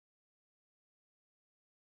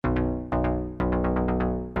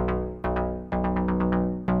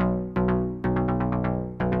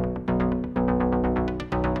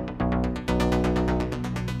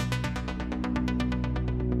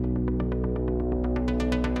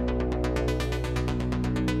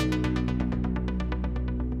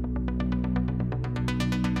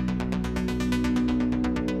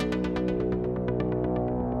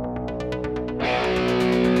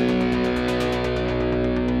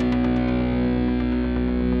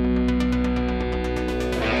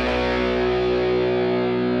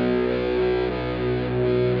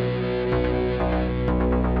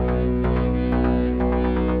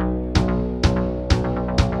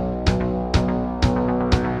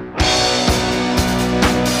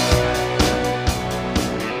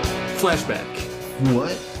Flashback.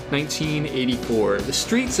 What? 1984. The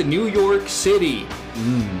streets of New York City.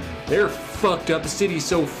 They're fucked up. The city's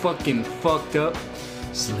so fucking fucked up.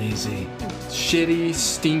 Sleazy. Shitty,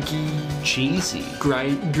 stinky, Cheesy.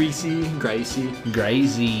 greasy,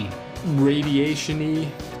 Grazy.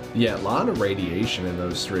 radiation-y. Yeah, a lot of radiation in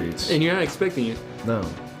those streets. And you're not expecting it. No.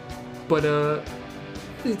 But,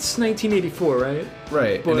 it's 1984, right?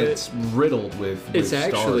 Right, But and it's riddled with It's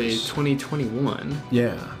actually stars. 2021.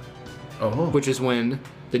 Yeah. Oh. Which is when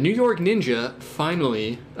the New York Ninja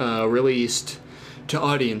finally released to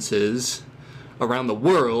audiences around the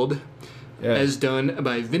world, Yeah. as done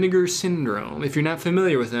by Vinegar Syndrome. If you're not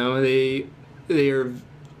familiar with them,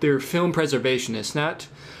 they're film preservationists, not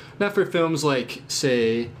for films like,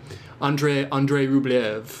 say, Andrei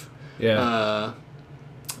Rublev. Yeah.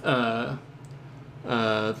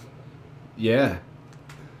 Yeah.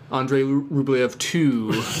 Andrei Rublev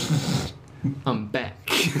 2. I'm back.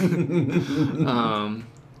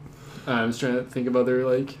 I was trying to think of other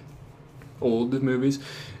like old movies.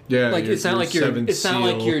 Yeah. Like it's not like it's not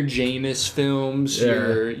like your Janus films,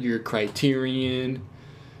 Yeah. your Criterion.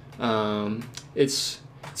 It's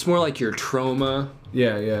more like your Trauma.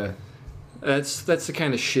 Yeah, yeah. That's the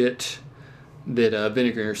kind of shit that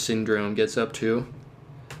Vinegar Syndrome gets up to.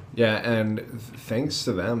 Yeah, and thanks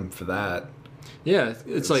to them for that. Yeah,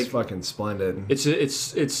 it's like fucking splendid. it's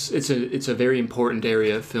a very important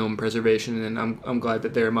area of film preservation, and I'm glad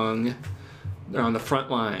that they're on the front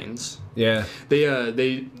lines. Yeah.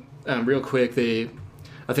 They real quick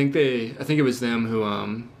I think it was them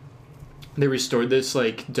who they restored this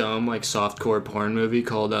like dumb like softcore porn movie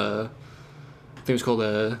called I think it was called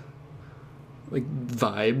like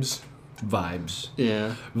Vibes. Vibes.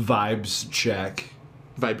 Yeah. Vibes check.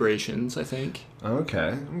 Vibrations, I think.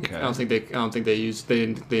 Okay. I don't think they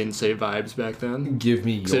didn't say Vibes back then. Give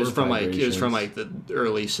me your It was from vibrations. the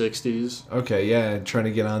early 60s. Okay, yeah, trying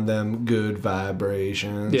to get on them good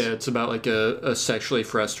vibrations. Yeah, it's about like a sexually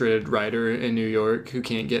frustrated writer in New York who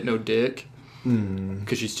can't get no dick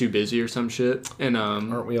because she's too busy or some shit. And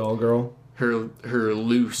Aren't we all, girl? her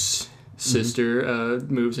loose sister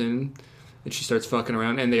moves in and she starts fucking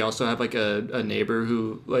around. And they also have like a neighbor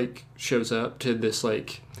who like shows up to this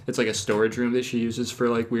like it's like a storage room that she uses for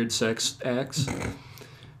like weird sex acts.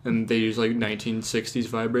 And they use like 1960s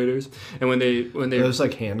vibrators. And when they It was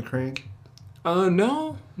like hand crank.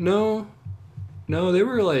 no, they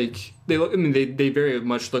were like they very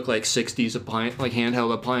much look like 60s like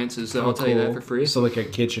handheld appliances. I'll tell you that for free. So like a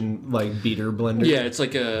kitchen like beater blender. Yeah, it's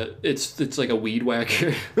like a like a weed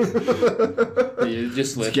whacker. You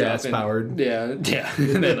just lift gas up powered. Yeah.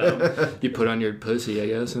 And then you put on your pussy, I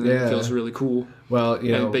guess, and Yeah. it feels really cool. Well,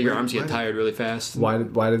 you know, But your arms get tired really fast. Why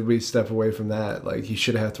did we step away from that? Like, you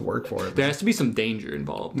should have to work for it. There has to be some danger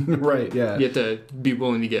involved. Right? Yeah. You have to be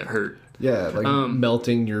willing to get hurt. Yeah, like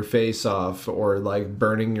melting your face off or like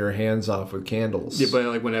burning your hands off with candles. Yeah, but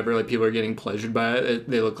like whenever like people are getting pleasured by it,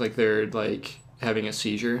 they look like they're like having a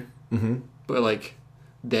seizure. Mm-hmm. But like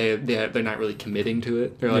they're not really committing to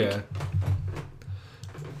it. They're like. Yeah.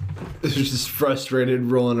 They're just frustrated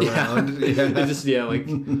rolling around. Yeah. They just like.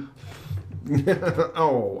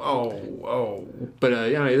 oh. But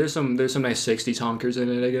there's some nice 60s honkers in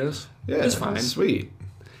it, I guess. Yeah, It's fine. Sweet.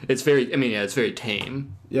 It's it's very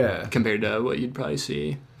tame Yeah. compared to what you'd probably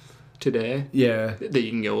see today. Yeah. That you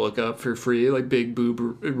can go look up for free, like Big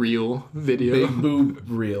Boob Reel video. Big boob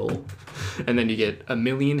reel. And then you get a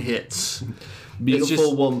million hits.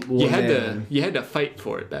 Beautiful woman. You had to fight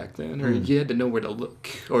for it back then, or you had to know where to look,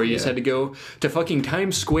 or you just had to go to fucking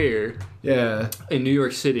Times Square Yeah. in New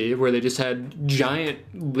York City, where they just had giant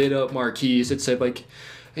lit up marquees that said like,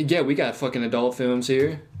 "Yeah, we got fucking adult films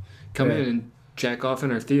here. Come in and jack off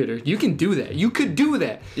in our theater." You can do that. You could do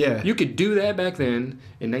that. Yeah. You could do that back then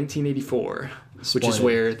in 1984, which is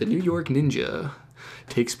where the New York Ninja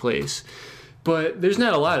takes place. But there's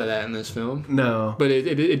not a lot of that in this film. No. But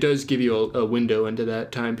it does give you a window into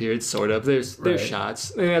that time period, sort of. There's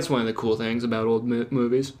shots. And that's one of the cool things about old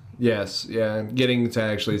movies. Yes, yeah. Getting to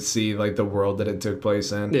actually see like the world that it took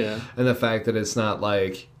place in. Yeah. And the fact that it's not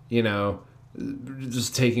like, you know,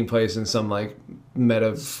 just taking place in some like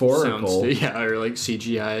metaphorical or like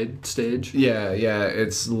CGI stage. Yeah,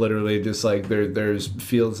 it's literally just like there's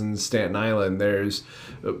fields in Staten Island, there's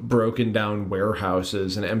broken down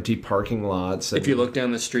warehouses and empty parking lots. And, If you look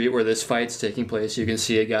down the street where this fight's taking place, you can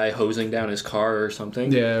see a guy hosing down his car or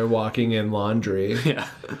something. yeah, walking in laundry. Yeah.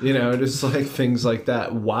 You know, just like things like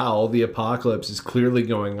that. Wow, the apocalypse is clearly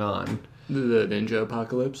going on. The ninja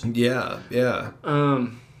apocalypse. Yeah.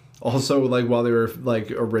 Also, like while they were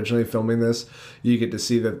like originally filming this, you get to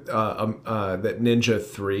see that that Ninja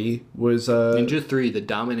 3 was Ninja 3: The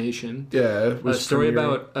Domination. Yeah, A story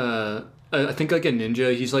about I think like a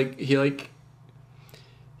ninja.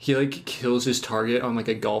 He kills his target on like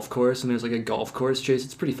a golf course, and there's like a golf course chase.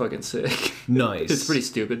 It's pretty fucking sick. Nice. It's pretty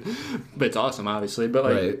stupid, but it's awesome, obviously. But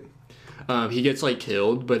like, right. he gets like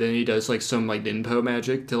killed, but then he does like some like ninpo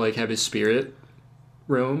magic to like have his spirit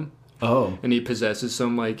roam. Oh. And he possesses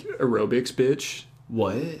some like aerobics bitch,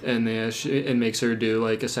 What? and and makes her do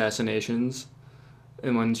like assassinations.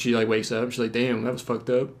 And when she like wakes up, she's like, "Damn, that was fucked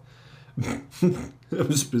up." I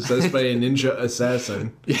was possessed by a ninja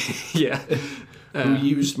assassin Yeah. who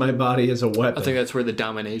used my body as a weapon. I think that's where the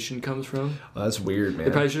domination comes from. Oh, that's weird, man.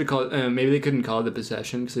 They probably should have called it, maybe they couldn't call it the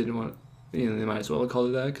possession because they didn't want, they might as well have called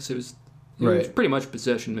it that because it was pretty much a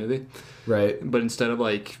possession movie. Right. But instead of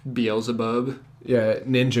like Beelzebub. Yeah,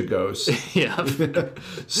 ninja ghost. Yeah.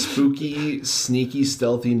 Spooky, sneaky,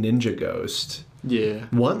 stealthy ninja ghost. Yeah.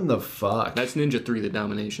 What the fuck? That's Ninja 3: The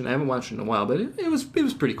Domination. I haven't watched it in a while, but it was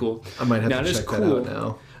pretty cool. I might have to check that out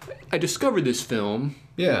now. I discovered this film.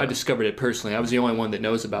 Yeah. I discovered it personally. I was the only one that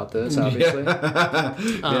knows about this, obviously.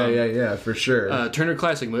 Yeah, for sure. Turner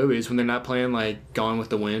Classic Movies, when they're not playing, like, Gone with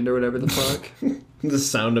the Wind or whatever the fuck. The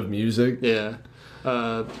Sound of Music. Yeah.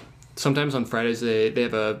 Sometimes on Fridays, they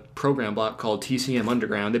have a program block called TCM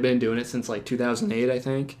Underground. They've been doing it since, like, 2008, I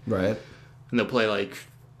think. Right. And they'll play, like,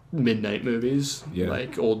 midnight movies. Yeah.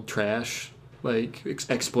 Like, old trash, like,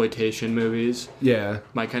 exploitation movies. Yeah.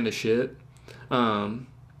 My kind of shit.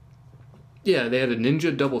 Yeah, they had a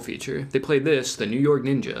ninja double feature. They played this, the New York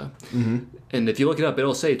Ninja. Mm-hmm. And if you look it up,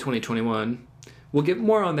 it'll say 2021. We'll get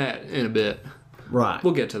more on that in a bit. Right.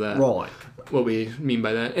 We'll get to that. Right. What we mean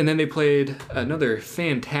by that. And then they played another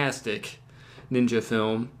fantastic ninja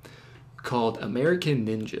film called American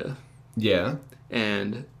Ninja. Yeah.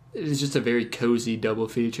 And it is just a very cozy double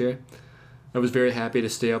feature. I was very happy to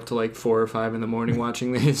stay up till like 4 or 5 in the morning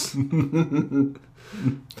watching these.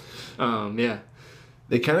 Yeah.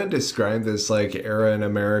 They kind of described this like era in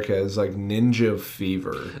America as like ninja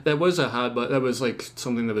fever. That was a hot, but that was like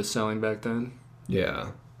something that was selling back then.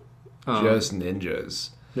 Yeah. Just ninjas.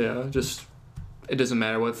 Yeah, just it doesn't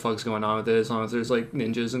matter what the fuck's going on with it as long as there's like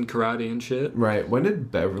ninjas and karate and shit. Right. When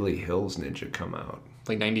did Beverly Hills Ninja come out?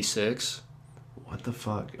 Like 96. What the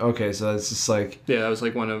fuck? Okay, so that's just like Yeah, that was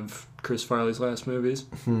like one of Chris Farley's last movies.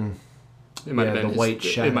 It might Yeah, have been The White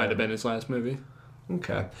Shadow. It might have been his last movie.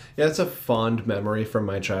 okay. Yeah, it's a fond memory from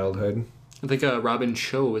my childhood. I think Robin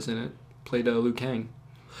Cho was in it. Played Liu Kang.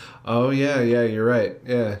 Oh yeah, you're right.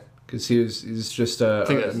 Yeah, because he's just a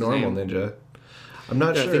think that's his normal name. ninja. I'm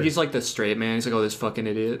not Yeah, sure. I think he's like the straight man. He's like, oh, this fucking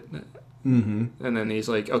idiot. Mm-hmm. And then he's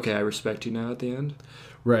like, okay, I respect you now at the end.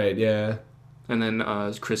 Right. Yeah. And then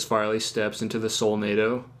Chris Farley steps into the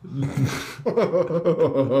Soulnado.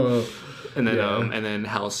 And then and then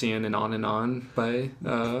Halcyon and On by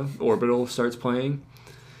Orbital starts playing.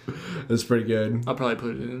 That's pretty good. I'll probably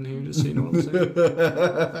put it in here just so you know what I'm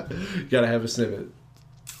saying. Gotta have a snippet.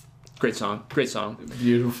 Great song. Great song.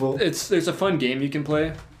 Beautiful. There's a fun game you can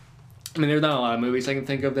play. I mean, there's not a lot of movies I can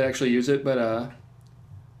think of that actually use it, but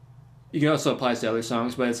you can also apply it to other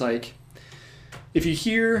songs. But it's like, if you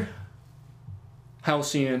hear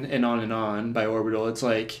Halcyon and On by Orbital, it's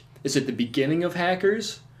like, is it the beginning of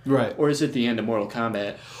Hackers? Right. Or is it the end of Mortal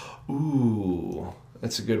Kombat? Ooh,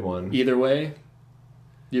 that's a good one. Either way,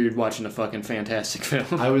 you're watching a fucking fantastic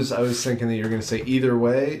film. I was thinking that you were gonna say either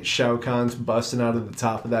way, Shao Kahn's busting out of the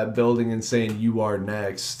top of that building and saying "You are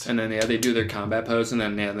next." And then they do their combat pose, and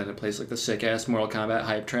then then it plays like the sick ass Mortal Kombat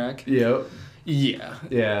hype track. Yep. Yeah.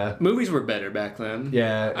 Yeah. Movies were better back then.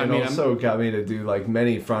 Yeah, I and mean, also got me to do like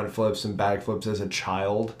many front flips and back flips as a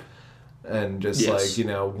child, and just Yes.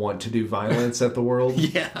 like want to do violence at the world.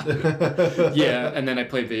 Yeah. Yeah, and then I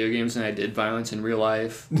played video games and I did violence in real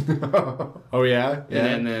life. Oh yeah. Yeah.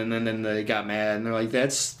 And then they got mad and they're like,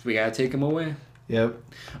 we gotta take him away. Yep.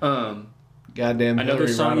 Goddamn. Another Hillary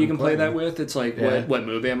song you Rodham can play that Clinton. with. It's like, Yeah. what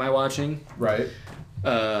movie am I watching? Right.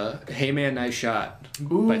 Hey Man, Nice Shot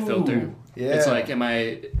by Ooh, Filter. yeah. It's like, am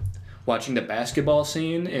I watching the basketball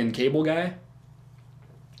scene in Cable Guy?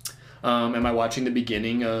 Am I watching the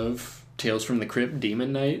beginning of Tales from the Crypt,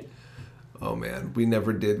 Demon Knight? Oh man, we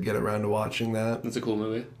never did get around to watching that. That's a cool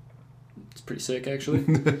movie. It's pretty sick, actually.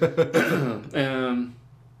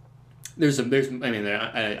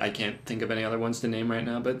 I can't think of any other ones to name right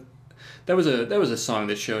now, but that was a song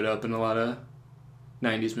that showed up in a lot of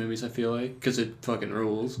 90s movies, I feel like, because it fucking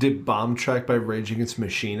rules. Did Bomb Track by Rage Against the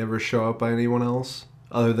Machine ever show up by anyone else?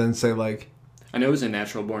 Other than say like... I know it was in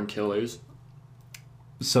Natural Born Killers.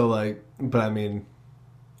 So like... But I mean...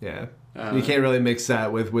 Yeah. You can't really mix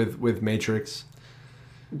that with Matrix.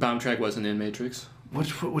 Bomb Track wasn't in Matrix.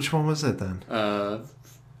 Which one was it then?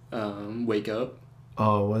 Wake Up.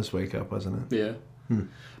 Oh, it was Wake Up, wasn't it? Yeah.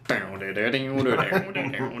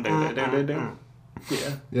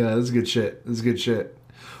 Yeah. Yeah, that's good shit. That's good shit.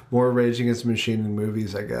 More Rage Against the Machine in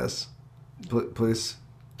movies, I guess. Please.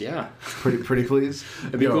 Yeah. Pretty please.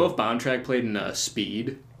 It'd be cool if Bomb Track played in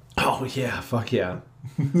Speed. Oh yeah, fuck yeah.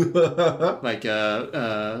 Like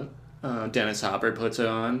Dennis Hopper puts it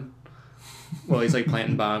on while he's like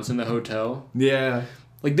planting bombs in the hotel. Yeah.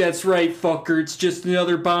 Like, that's right, fucker. It's just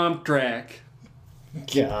another bomb track.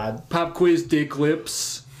 God. Pop quiz, dick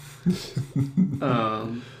lips.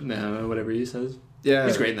 No, whatever he says. Yeah.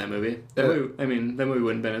 He's great in that movie. That movie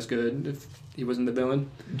wouldn't have been as good if he wasn't the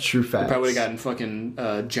villain. True facts. Probably would have gotten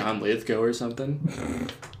fucking John Lithgow or something.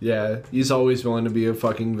 Yeah, he's always willing to be a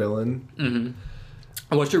fucking villain. Mm-hmm.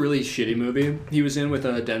 I watched a really shitty movie he was in with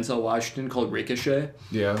Denzel Washington called Ricochet.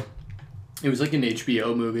 Yeah. It was like an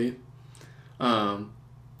HBO movie.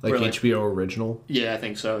 Like HBO original? Yeah, I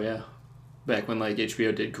think so, yeah. Back when like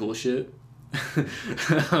HBO did cool shit.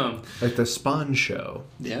 Like the Spawn show.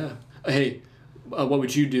 Yeah. Hey, what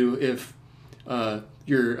would you do if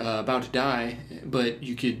you're about to die, but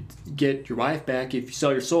you could get your wife back if you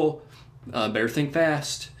sell your soul? Better think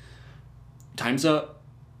fast. Time's up.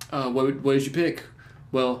 What did you pick?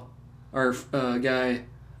 Well, our guy,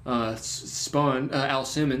 Spawn, Al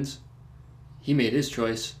Simmons, he made his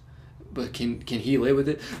choice. But can he live with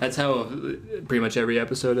it? That's how pretty much every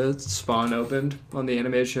episode of Spawn opened on the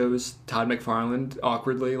animated show. Was Todd McFarlane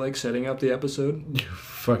awkwardly like setting up the episode.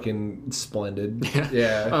 Fucking splendid. Yeah.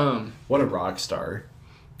 Yeah. What a rock star.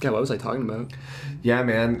 God, what was I talking about? Yeah,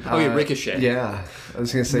 man. Oh, yeah, Ricochet. Yeah. I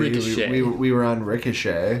was going to say we were on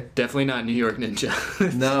Ricochet. Definitely not New York Ninja.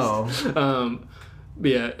 No.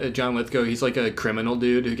 But yeah, John Lithgow, he's like a criminal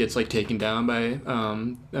dude who gets like taken down by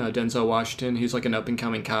Denzel Washington. He's like an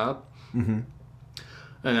up-and-coming cop. Mm-hmm.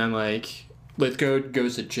 And then like Lithgow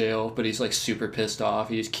goes to jail, but he's like super pissed off.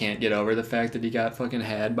 He just can't get over the fact that he got fucking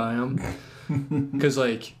had by him. Because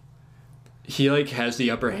like he like has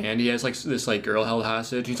the upper hand. He has like this like girl held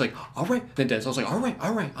hostage. He's like, all right. Then Denzel's like, all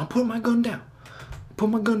right, I'm putting my gun down. Put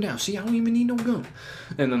my gun down. See, I don't even need no gun.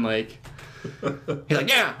 And then like he's like,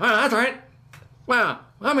 yeah, that's right. Wow,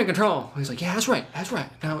 I'm in control. He's like, yeah, that's right.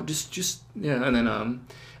 Now just yeah. And then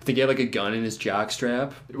I think he had like a gun in his jock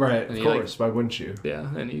strap. Right, and of course. Why wouldn't you?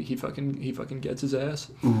 Yeah, and he fucking gets his ass.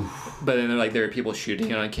 Oof. But then like there were people shooting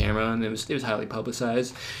it on camera, and it was highly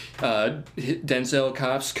publicized. Denzel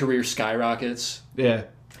Cop's career skyrockets. Yeah,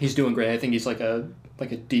 he's doing great. I think he's like a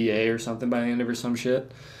DA or something by the end of it or some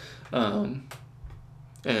shit. And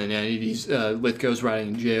yeah, he's Lithgow's rotting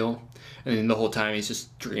in jail, and then the whole time he's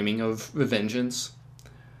just dreaming of vengeance.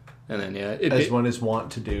 And then yeah, as one is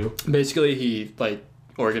wont to do. Basically, he like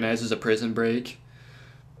organizes a prison break,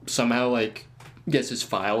 somehow like gets his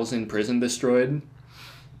files in prison destroyed.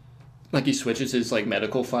 Like he switches his like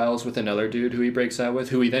medical files with another dude who he breaks out with,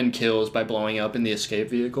 who he then kills by blowing up in the escape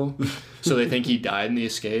vehicle. So they think he died in the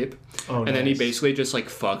escape. Oh, and nice. Then he basically just like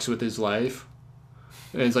fucks with his life.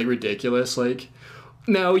 And it's like ridiculous. Like,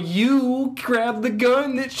 now you grabbed the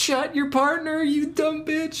gun that shot your partner, you dumb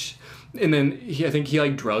bitch. And then I think he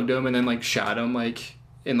like drugged him and then like shot him like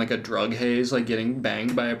in like a drug haze, like getting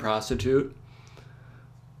banged by a prostitute.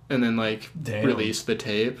 And then like released the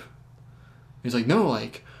tape. He's like, no,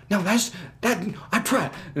 that's that I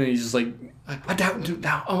tried. And he's just like, I doubt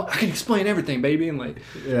now. Oh, I can explain everything, baby. And like,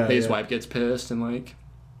 his wife gets pissed, and like,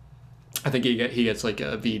 I think he gets like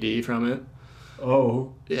a VD from it.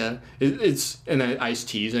 Oh. Yeah, it's and then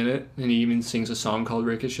Ice-T's in it, and he even sings a song called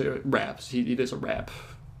Ricochet. Raps. He does a rap.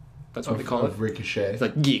 That's what they call it. Ricochet. It's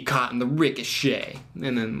like, get caught in the ricochet,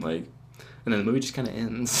 and then the movie just kind of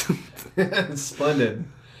ends. Splendid.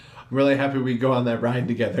 I'm really happy we go on that ride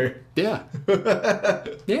together. Yeah.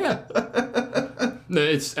 Yeah. No, I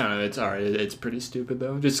don't know. It's alright. It's pretty stupid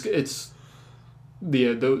though. Just it's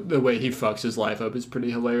the way he fucks his life up is pretty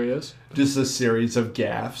hilarious. Just a series of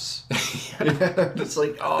gaffes. Just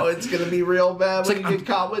like, oh, it's gonna be real bad when you get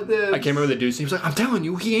caught with this. I can't remember the dude's name. He's like, I'm telling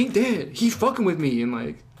you, he ain't dead. He's fucking with me, and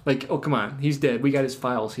like, oh come on, he's dead. We got his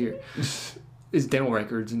files here, his dental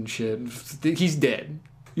records and shit. He's dead.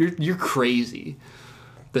 You're crazy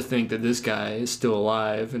to think that this guy is still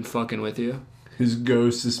alive and fucking with you. His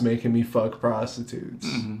ghost is making me fuck prostitutes.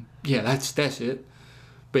 Mm-hmm. Yeah, that's it.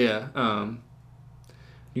 But yeah,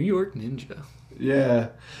 New York Ninja.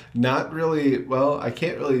 Yeah, not really. Well, I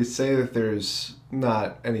can't really say that there's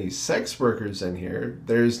not any sex workers in here.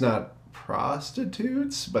 There's not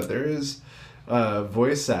prostitutes, but there is a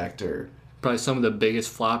voice actor probably some of the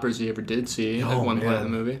biggest floppers you ever did see at one point in the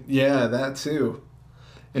movie. Yeah, that too.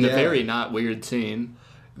 In a very not weird scene.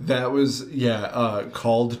 That was,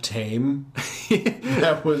 called tame.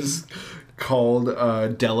 That was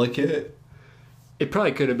called delicate. It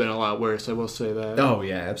probably could have been a lot worse, I will say that. Oh,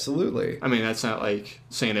 yeah, absolutely. I mean, that's not like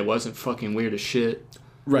saying it wasn't fucking weird as shit.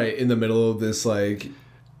 Right, in the middle of this, like,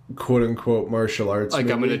 quote-unquote martial arts like,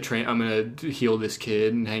 movie. I'm gonna heal this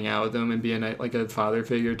kid and hang out with him and be a father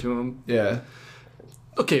figure to him. Yeah.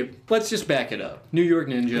 Okay, let's just back it up. New York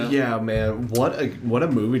Ninja. Yeah, man. What a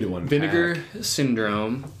movie to unpack. Vinegar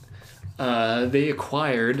Syndrome. They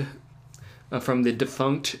acquired from the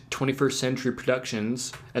defunct 21st Century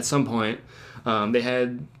Productions at some point. They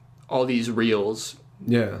had all these reels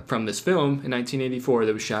from this film in 1984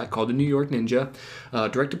 that was shot called The New York Ninja,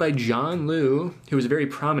 directed by John Liu, who was a pretty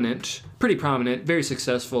prominent, very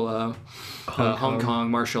successful Hong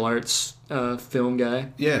Kong martial arts film guy.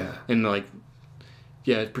 Yeah. And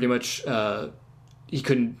pretty much he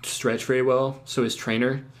couldn't stretch very well, so his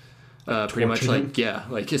trainer pretty much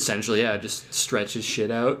essentially just stretch his shit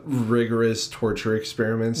out. Rigorous torture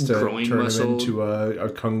experiments to Growing turn muscle. him into a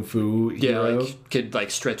kung fu hero. Yeah,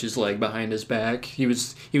 could stretch his leg behind his back. He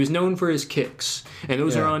was known for his kicks, and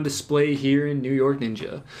those are on display here in New York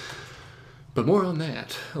Ninja. But more on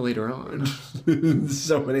that later on.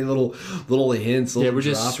 So many little hints. We're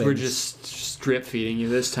just strip feeding you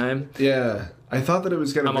this time. Yeah. I thought that it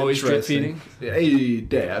was kind of interesting. I'm always drip feeding. Hey,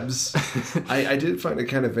 dabs. I did find it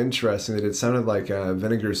kind of interesting that it sounded like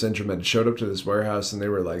Vinegar Syndrome had showed up to this warehouse and they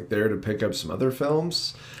were there to pick up some other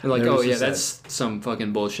films. And that's some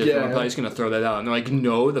fucking bullshit. Yeah. I'm probably just going to throw that out. And they're like,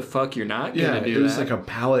 no, the fuck, you're not going to do that. It was like a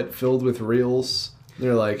pallet filled with reels.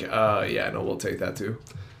 They're like, we'll take that too.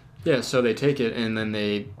 Yeah, so they take it and then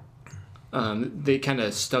they kind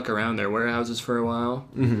of stuck around their warehouses for a while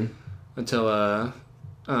until a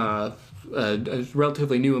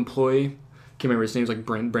relatively new employee, can't remember his name, like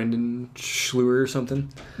Brendan Schluer or something.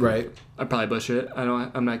 Right. I probably butcher it.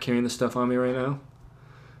 I'm not carrying this stuff on me right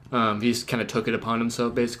now. He's kind of took it upon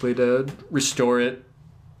himself basically to restore it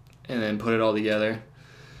and then put it all together.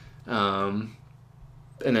 And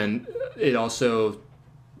then it also,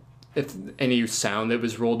 if any sound that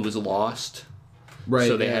was rolled was lost, right?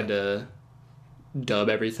 So they had to dub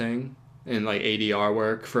everything and ADR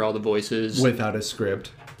work for all the voices without a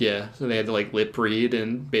script. Yeah, so they had to lip read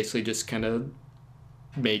and basically just kind of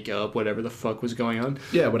make up whatever the fuck was going on.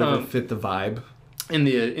 Yeah, whatever fit the vibe.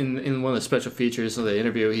 In one of the special features of the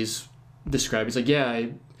interview, he's like,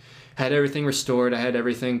 I had everything restored, I had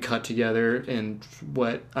everything cut together in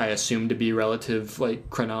what I assumed to be relative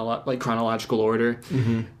chronological order,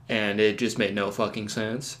 and it just made no fucking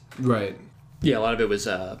sense. Right. Yeah, a lot of it was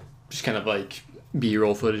just kind of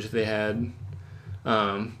B-roll footage they had.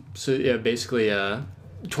 So yeah, basically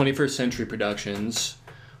 21st Century Productions,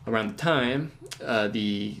 around the time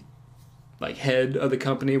the head of the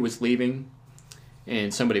company was leaving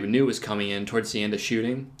and somebody new was coming in towards the end of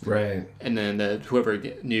shooting, right? And then whoever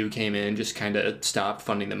new came in just kind of stopped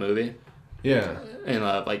funding the movie,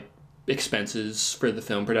 and expenses for the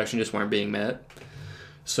film production just weren't being met,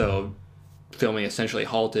 so filming essentially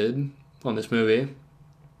halted on this movie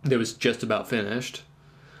that was just about finished.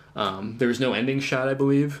 There was no ending shot, I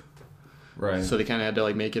believe. Right. So they kind of had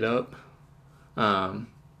to make it up. But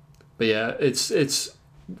yeah, it's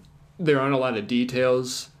there aren't a lot of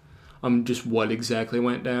details on just what exactly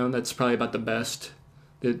went down. That's probably about the best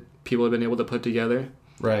that people have been able to put together.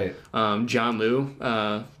 Right. John Liu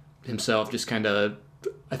himself just kind of,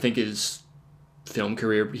 I think his film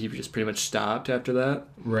career, he just pretty much stopped after that.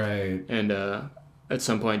 Right. And at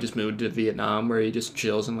some point just moved to Vietnam where he just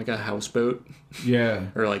chills in a houseboat. Yeah.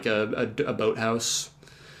 Or a boathouse.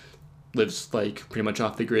 Lives pretty much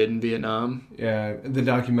off the grid in Vietnam. Yeah, the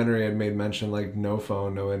documentary had made mention no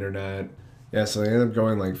phone, no internet. Yeah, so they ended up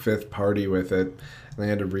going fifth party with it. And they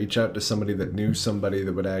had to reach out to somebody that knew somebody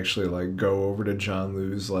that would actually go over to John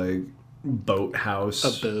Liu's boathouse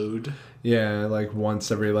abode. Yeah,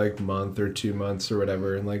 once every month or 2 months or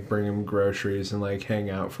whatever, and bring him groceries and hang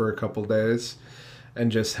out for a couple days.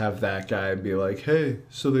 And just have that guy be like, hey,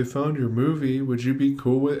 so they found your movie, would you be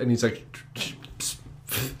cool with? And he's like,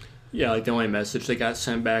 yeah, the only message they got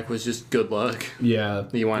sent back was just good luck. Yeah.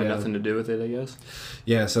 You wanted nothing to do with it, I guess.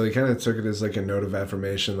 Yeah, so they kind of took it as a note of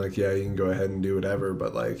affirmation, yeah, you can go ahead and do whatever,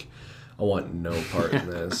 but I want no part in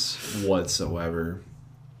this whatsoever.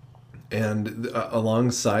 And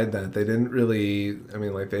alongside that, they didn't really,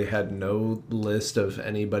 they had no list of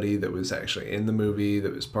anybody that was actually in the movie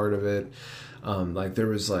that was part of it. There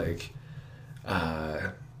was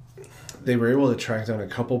they were able to track down a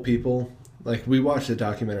couple people. We watched the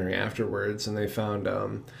documentary afterwards, and they found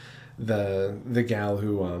the gal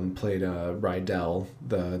who played Rydell,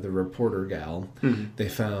 the reporter gal. They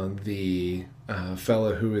found the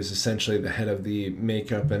fellow who is essentially the head of the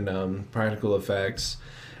makeup and practical effects,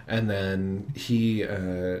 and then he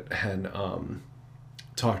had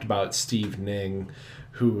talked about Steve Ning,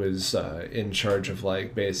 who was in charge of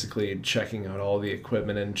like basically checking out all the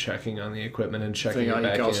equipment and checking on the equipment and checking it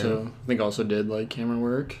back in. I think also did like camera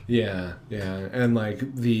work. Yeah, and like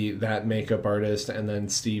that makeup artist and then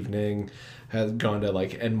Steve Ning had gone to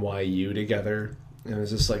like NYU together, and it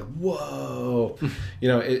was just like, whoa,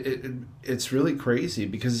 it's really crazy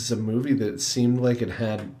because it's a movie that seemed like it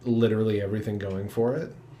had literally everything going for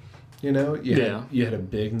it. You had a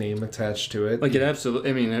big name attached to it. Like it absolutely.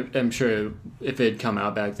 I mean, I'm sure if it had come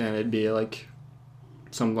out back then, it'd be like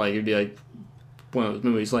it'd be like one of those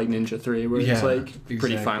movies like Ninja 3, where it's like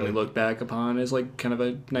pretty finely looked back upon as like kind of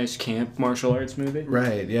a nice camp martial arts movie.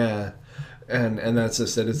 Right. Yeah. And that's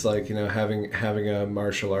just it. It's like, having a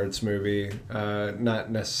martial arts movie, not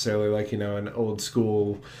necessarily like, an old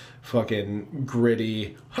school fucking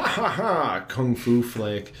gritty kung fu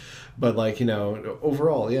flick. But like,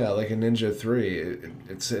 overall, yeah, like a Ninja 3,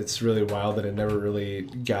 it's really wild that it never really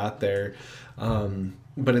got there.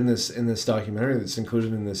 But in this documentary that's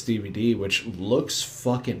included in this DVD, which looks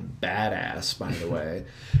fucking badass, by the way,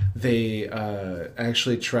 they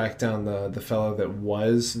actually tracked down the fellow that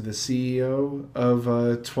was the CEO of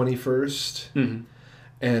 21st. Mm-hmm.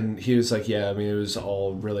 And he was like, yeah, I mean, it was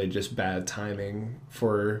all really just bad timing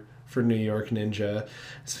for New York Ninja.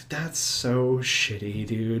 It's like, that's so shitty,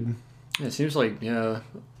 dude. It seems like, yeah.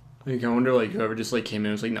 Like, I wonder, like, whoever just, like, came in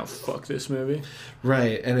and was like, no, fuck this movie.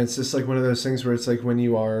 Right, and it's just, like, one of those things where it's, like, when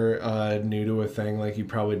you are new to a thing, like, you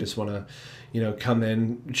probably just want to, come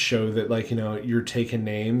in, show that, like, you're taking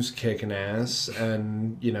names, kicking ass,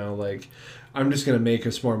 and, like, I'm just going to make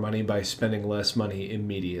us more money by spending less money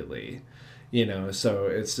immediately, so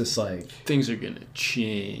it's just, like... Things are going to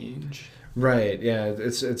change. Right, yeah,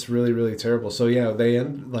 it's really, really terrible. So, yeah, they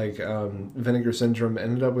Vinegar Syndrome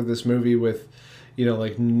ended up with this movie with...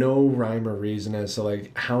 like no rhyme or reason as to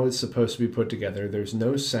like how it's supposed to be put together. There's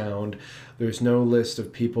no sound. There's no list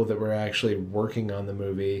of people that were actually working on the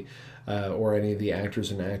movie or any of the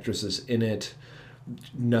actors and actresses in it.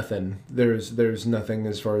 Nothing. There's nothing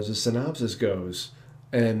as far as the synopsis goes.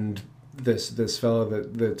 And this fellow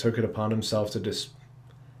that took it upon himself to just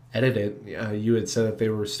edit it. You had said that they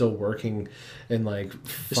were still working in like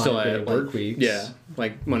 5-day work weeks. Yeah,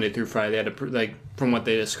 like Monday through Friday. They had from what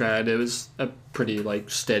they described, it was a pretty like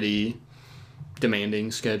steady,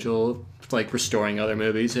 demanding schedule, like restoring other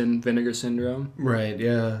movies in Vinegar Syndrome. Right.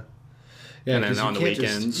 Yeah. Yeah. And then on the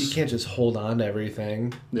weekends, you can't just hold on to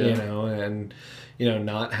everything. Yeah. And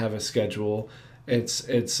not have a schedule.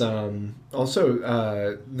 It's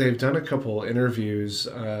also they've done a couple interviews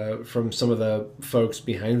from some of the folks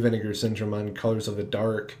behind Vinegar Syndrome on Colors of the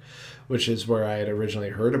Dark, which is where I had originally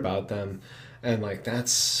heard about them, and like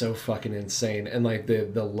that's so fucking insane, and like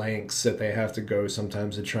the lengths that they have to go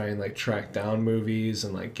sometimes to try and like track down movies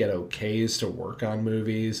and like get okays to work on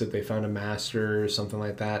movies if they found a master or something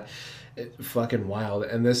like that. Fucking wild.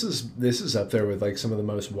 And this is up there with like some of the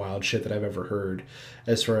most wild shit that I've ever heard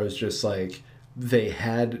as far as just like the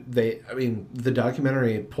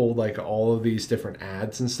documentary pulled like all of these different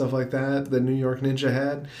ads and stuff like that New York Ninja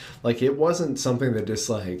had. Like it wasn't something that just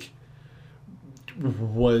like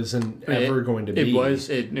wasn't ever going to be.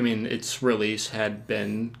 Its release had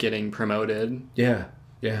been getting promoted. Yeah.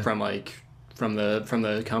 From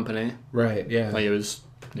the company. Right, yeah. Like it was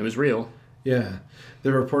real. Yeah.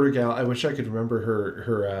 The reporter gal, I wish I could remember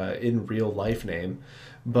her in real life name.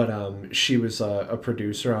 But she was a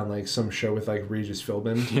producer on like some show with like Regis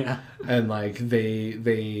Philbin. Yeah. And like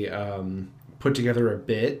they put together a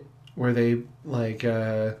bit where they like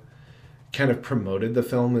kind of promoted the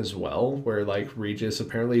film as well, where like Regis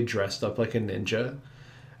apparently dressed up like a ninja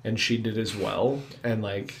and she did as well, and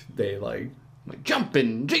like they like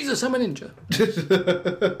jumping, Jesus, I'm a ninja.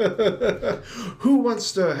 Who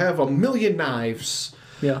wants to have 1,000,000 knives?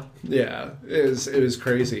 Yeah. Yeah, it was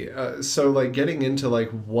crazy. So like getting into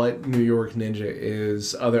like what New York Ninja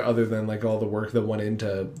is, other than like all the work that went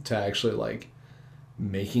into actually like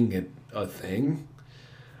making it a thing.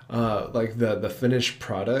 Like the finished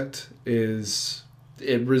product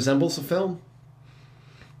it resembles a film.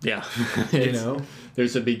 Yeah.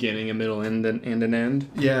 There's a beginning, a middle, and an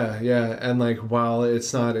end. Yeah, and like while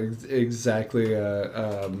it's not exactly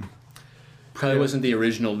probably wasn't the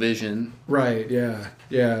original vision. Right, yeah.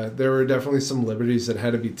 There were definitely some liberties that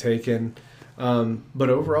had to be taken. But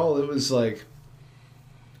overall, it was, like,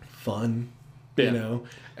 fun. Yeah. You know,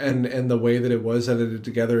 and the way that it was edited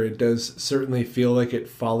together, it does certainly feel like it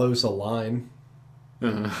follows a line.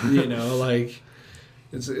 You know, like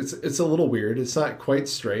it's a little weird. It's not quite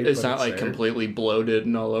straight. It's but not like there. completely bloated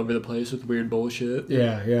and all over the place with weird bullshit.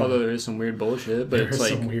 Yeah, yeah. Although there is some weird bullshit, but it's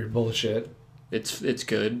like some weird bullshit. it's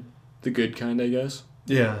good, the good kind, I guess.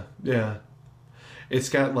 Yeah, yeah. It's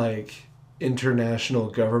got like international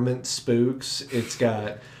government spooks. It's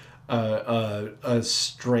got a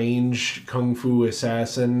strange kung fu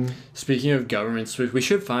assassin. Speaking of government spooks, we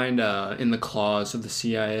should find In the Claws of the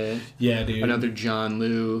CIA. Yeah, dude. Another John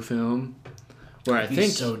Liu film. Where I He's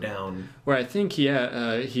think so down. Where I think he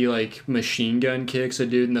like machine gun kicks a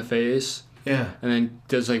dude in the face. Yeah. And then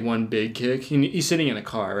does like one big kick. He's sitting in a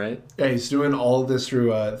car, right? Yeah, he's doing all this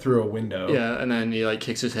through a window. Yeah, and then he like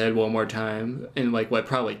kicks his head one more time and like what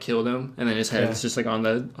probably killed him, and then his head's just like on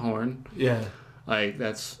the horn. Yeah. Like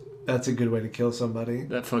that's a good way to kill somebody.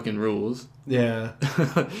 that fucking rules. Yeah.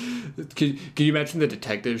 Could you imagine the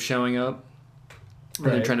detective showing up? And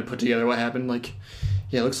Right. then trying to put together what happened? Like,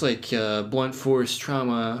 yeah, it looks like blunt force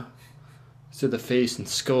trauma to the face and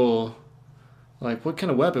skull. Like, what kind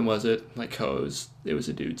of weapon was it? Like, oh, it was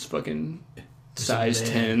a dude's fucking size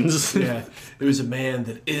 10s. Yeah. It was a man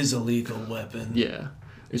that is a lethal weapon. Yeah.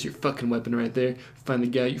 There's your fucking weapon right there. Find the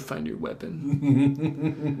guy, you find your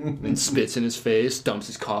weapon. Then spits in his face, dumps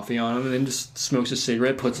his coffee on him, and then just smokes a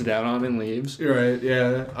cigarette, puts it out on him, and leaves. Right,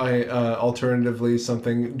 yeah. Alternatively,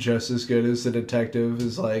 something just as good as the detective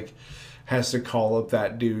is like, has to call up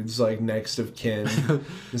that dude's like next of kin.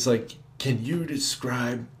 It's like, can you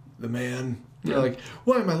describe the man? You're like,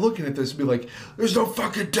 why am I looking at this? And be like, there's no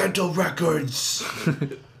fucking dental records.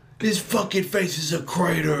 His fucking face is a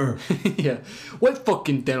crater. Yeah. What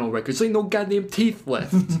fucking dental records? Ain't no goddamn teeth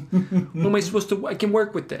left. What am I supposed to... I can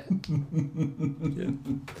work with that.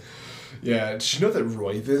 Yeah, did you know that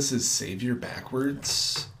Royvis is Savior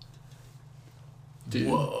backwards? Dude.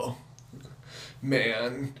 Whoa.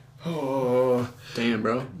 Man. Oh. Damn,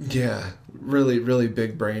 bro. Yeah, really, really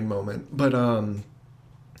big brain moment. But,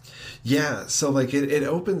 yeah, so, like, it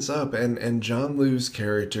opens up, and John Liu's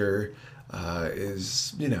character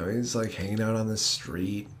is, you know, he's, like, hanging out on the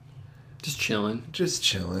street. Just chilling. Just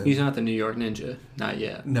chilling. He's not the New York Ninja. Not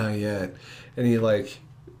yet. Not yet. And he, like,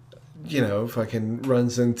 you know, fucking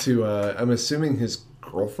runs into, I'm assuming his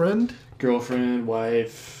girlfriend? Girlfriend,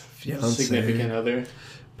 wife, Fiancé. significant other,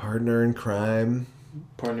 Partner in crime.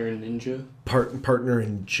 partner in ninja. Partner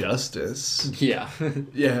in justice. Yeah.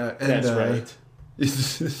 Yeah. And, That's right.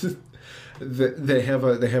 They have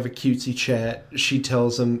a cutesy chat. She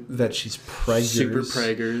tells him that she's preggers. Super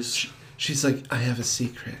preggers. She's like, I have a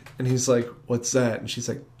secret. And he's like, what's that? And she's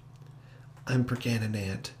like, I'm Perganon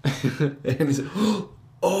Ant. And he's like,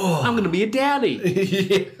 oh. I'm going to be a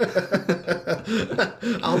daddy.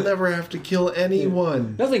 I'll never have to kill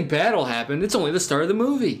anyone. Nothing bad will happen. It's only the start of the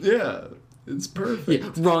movie. Yeah. It's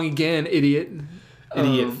perfect. Yeah, wrong again, idiot.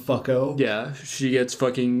 Idiot fucko. Yeah, she gets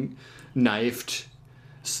fucking knifed,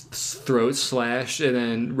 throat slashed, and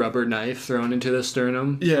then rubber knife thrown into the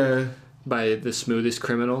sternum Yeah. by the smoothest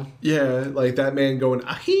criminal. Yeah, like that man going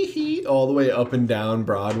ah hee hee all the way up and down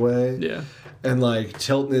Broadway. Yeah. And like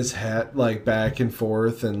tilting his hat like back and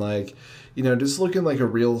forth and like, you know, just looking like a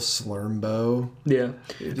real slurmbo. Yeah.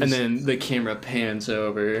 Just- And then the camera pans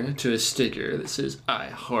over to a sticker that says, I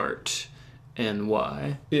heart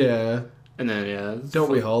NY. Yeah. And then, yeah. Don't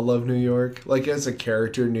we all love New York? Like as a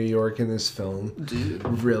character, New York in this film Dude.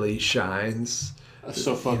 really shines. That's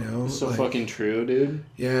so you know, like- fucking true, dude.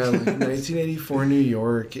 Yeah, like 1984 New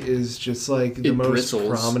York is just like the It most bristles.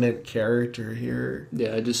 prominent character here. Yeah,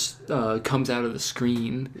 it just comes out of the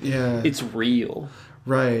screen. Yeah. It's real.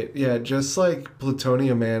 Right, yeah, just like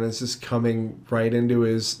Plutonium Man is just coming right into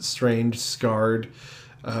his strange, scarred,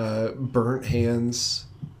 burnt hands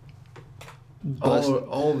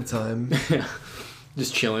all the time.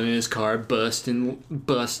 Just chilling in his car, busting.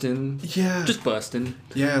 Yeah, Just busting.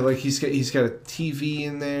 yeah, like he's got a TV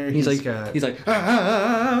in there. He's like,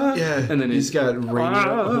 ah! yeah, And then he's got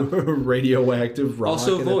radioactive rock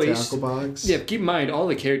Also in voiced- a tackle box. Yeah, keep in mind, all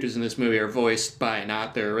the characters in this movie are voiced by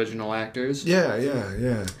not their original actors.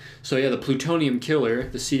 Yeah. So yeah, the Plutonium Killer,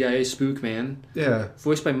 the CIA spook man, Yeah,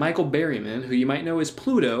 voiced by Michael Berryman, who you might know as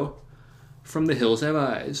Pluto from The Hills Have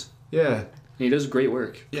Eyes. yeah. And he does great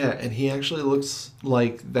work. Yeah, and he actually looks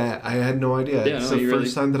like that. I had no idea. Yeah, it's no, the he first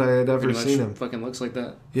really time that I had ever Pretty much seen him. fucking looks like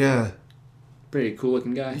that. Yeah. Very cool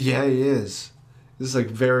looking guy. Yeah, he is. This is like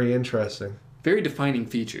very interesting. Very defining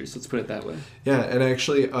features, let's put it that way. Yeah, and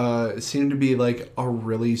actually seemed to be like a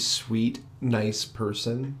really sweet nice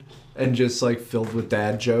person and just like filled with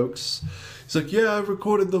dad jokes. He's like, yeah, I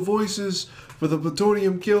recorded the voices for the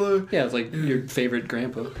Plutonium Killer. Yeah, it's like your favorite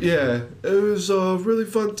grandpa. Yeah, it was a really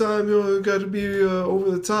fun time. You know, it got to be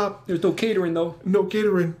over the top. There's no catering though. No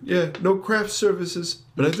catering. Yeah, no craft services.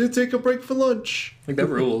 But I did take a break for lunch. Like that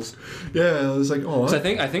rules. Yeah, I was like, oh. So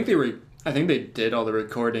I think they did all the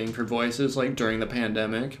recording for voices like during the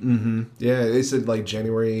pandemic. Mm-hmm. Yeah, they said like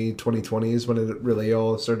January 2020 is when it really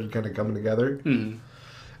all started kind of coming together. Mm-hmm.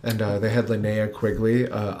 And they had Linnea Quigley,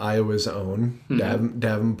 Iowa's own,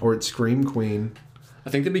 Davenport Scream Queen. I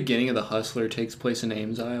think the beginning of The Hustler takes place in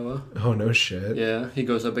Ames, Iowa. Oh, no shit. Yeah, he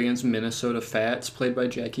goes up against Minnesota Fats, played by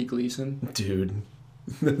Jackie Gleason. Dude,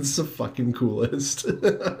 that's the fucking coolest.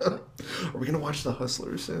 Are we going to watch The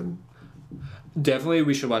Hustler soon? Definitely,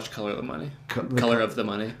 we should watch Color of the Money. Color of the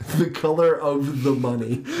Money. The Color of the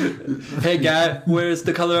Money. Hey, guy, where's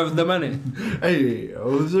the color of the money? Hey,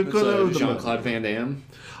 who's the color of the money? Jean-Claude Van Damme.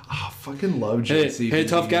 Oh, I fucking love JC. Hey,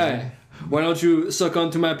 tough guy. Why don't you suck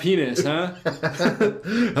onto my penis, huh?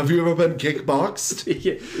 Have you ever been kickboxed?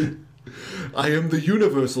 Yeah. I am the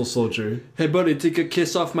Universal Soldier. Hey, buddy, take a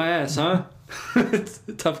kiss off my ass, huh?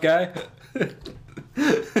 Tough guy.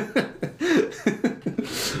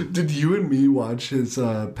 Did you and me watch his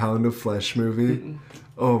Pound of Flesh movie? Mm-mm.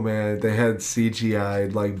 Oh man, they had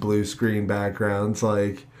CGI'd like blue screen backgrounds.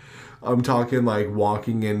 Like, I'm talking like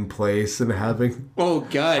walking in place and having. Oh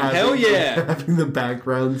god, hell yeah! Having the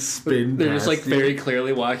background spin. They're just like very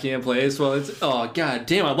clearly walking in place. Well, it's oh god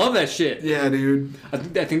damn, I love that shit. Yeah, dude. I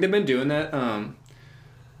think they've been doing that.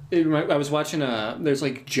 I was watching there's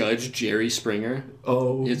like Judge Jerry Springer.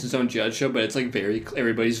 Oh. It's his own judge show, but it's like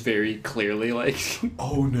everybody's very clearly like.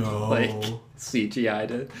 Oh no. Like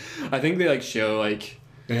CGI'd it. I think they like show like.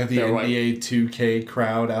 They have the NBA 2K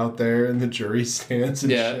crowd out there in the jury stands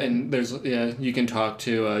and yeah, shit. and there's you can talk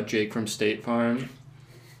to Jake from State Farm.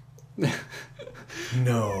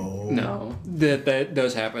 No. That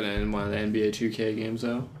does happen in one of the NBA 2K games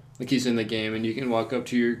though. Like he's in the game and you can walk up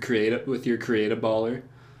to your creative baller.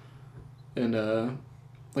 And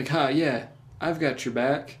like, hi, yeah, I've got your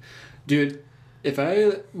back. Dude, if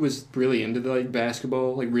I was really into the like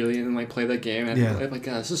basketball, like really into like play that game, I'd be like,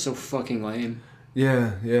 God, this is so fucking lame.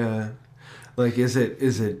 Yeah. Like, is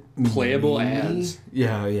it playable ads?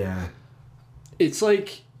 Yeah. It's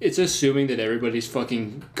like, it's assuming that everybody's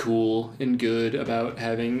fucking cool and good about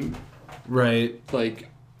having... Right. Like,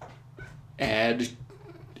 ad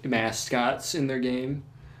mascots in their game.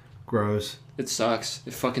 Gross. It sucks.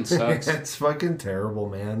 It fucking sucks. It's fucking terrible,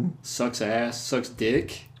 man. Sucks ass. Sucks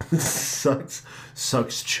dick. Sucks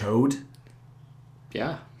chode.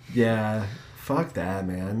 Yeah. Yeah. Fuck that,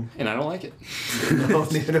 man. And I don't like it. No,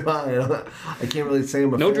 neither do I. I can't really say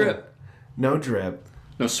I'm a fan. Drip. No drip.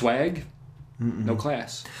 No swag. Mm-mm. No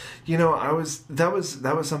class. You know, that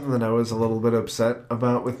was something that I was a little bit upset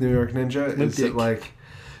about with New York Ninja. Is that like,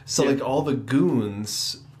 so like all the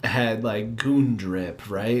goons had like goon drip,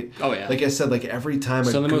 right? Oh yeah. Like I said, like every time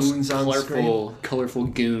some a of the goon's most on screen, colorful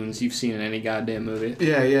goons you've seen in any goddamn movie.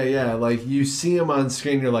 Yeah. Like you see them on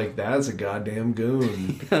screen, you're like, that's a goddamn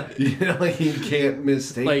goon. You know, like you can't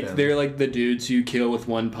mistake like them. They're like the dudes you kill with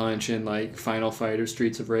one punch in like Final Fight or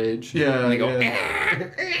Streets of Rage. Yeah. And they go.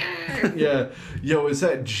 Yeah. Yo, is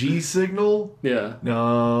that G signal? Yeah.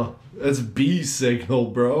 No, that's B signal,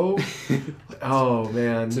 bro. Oh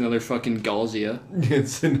man, it's another fucking Galzia.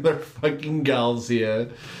 It's another fucking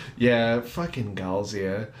Galzia. Yeah, fucking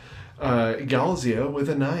Galzia. Galzia with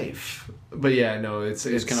a knife. But yeah, no, it's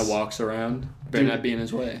just kind of walks around. Better not be in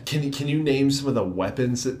his way. Can you name some of the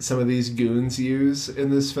weapons that some of these goons use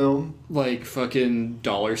in this film? Like fucking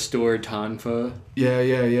dollar store tonfa.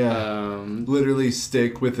 Yeah. Literally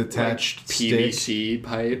stick with attached like PVC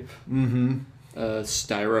pipe. Mm-hmm.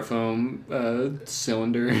 Styrofoam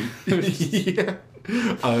cylinder. Yeah.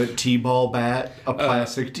 A T-ball bat, a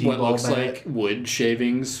plastic T-ball bat. What looks like wood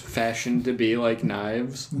shavings fashioned to be like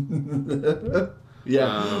knives.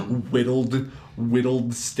 Yeah,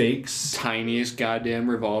 whittled steaks. Tiniest goddamn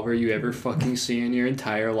revolver you ever fucking see in your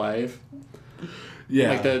entire life.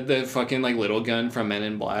 Yeah, like the fucking like little gun from Men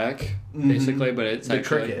in Black, basically, but it's the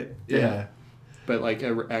actually cricket. Yeah, but like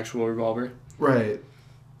an actual revolver. Right,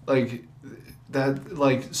 like that,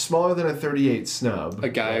 like smaller than a .38 snub. A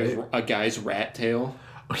guy's rat tail.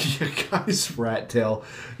 A guy's rat tail.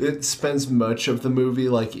 It spends much of the movie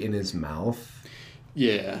like in his mouth.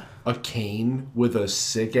 Yeah. A cane with a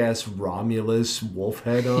sick-ass Romulus wolf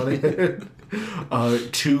head on it.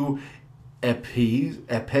 2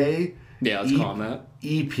 epee. Yeah, let's call them that.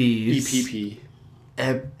 EPs.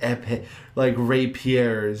 EPP. Like Ray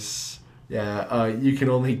Pierre's Yeah, you can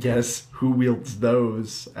only guess who wields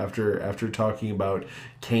those after talking about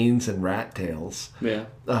canes and rat tails. Yeah.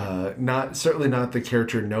 Certainly not the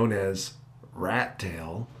character known as Rat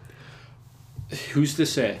Tail. Who's to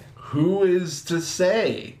say? Who is to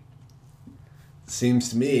say? Seems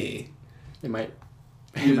to me. It might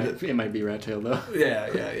be Rat Tail though.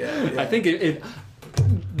 Yeah. I think it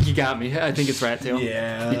you got me. I think it's Rat Tail.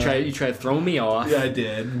 Yeah. You tried throwing me off. Yeah, I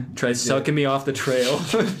did. Tried sucking me off the trail.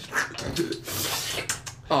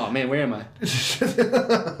 Oh man, where am I?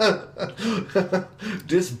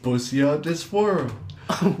 This pussy out this world.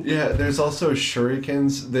 Yeah, there's also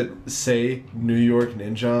shurikens that say New York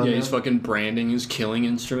Ninja on Yeah, he's them. fucking branding his killing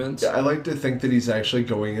instruments. I like to think that he's actually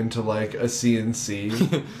going into like a CNC,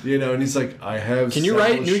 and he's like, I have. Can you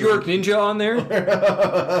write New York Ninja on there?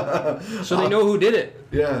 So they know who did it.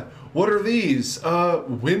 Yeah. What are these?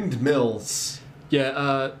 Windmills.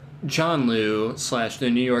 Yeah, John Liu / the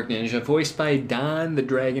New York Ninja, voiced by Don the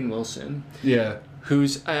Dragon Wilson, Yeah.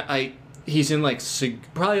 who's he's in like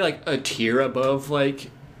probably like a tier above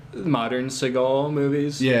like modern Seagal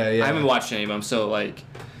movies. Yeah. I haven't watched any of them, so like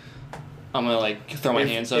I'm gonna like throw my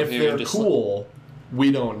hands up if here they're and just cool,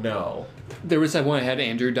 we don't know. There was that one that had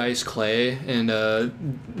Andrew Dice Clay and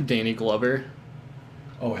Danny Glover.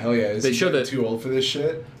 Oh hell yeah! Is They he showed getting that- too old for this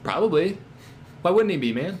shit? Probably. Why wouldn't he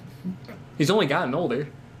be, man? He's only gotten older.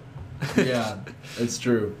 Yeah, it's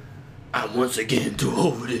true. I'm once again too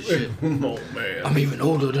old for this shit. Oh man, I'm even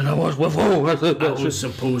older than I was before. I was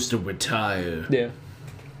supposed to retire. Yeah.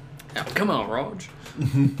 Oh, come on, Raj.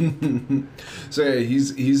 So yeah,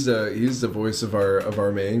 he's the voice of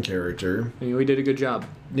our main character. We did a good job.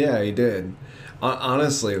 Yeah, he did.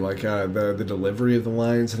 Honestly, like the delivery of the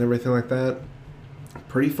lines and everything like that,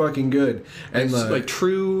 pretty fucking good. And It's like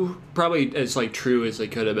true, probably as like true as they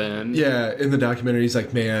could have been. yeah, in the documentary, he's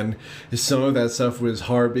like, man, some of that stuff was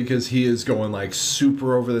hard because he is going like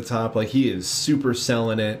super over the top, like he is super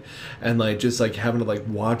selling it, and like just like having to like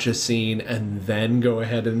watch a scene and then go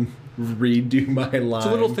ahead and redo my line. It's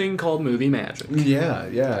a little thing called movie magic. Yeah,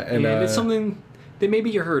 And it's something that maybe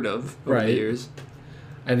you heard of over Right. the years.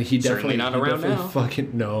 And he Certainly definitely not he around definitely now.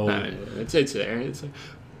 Fucking no. It's there. It's like,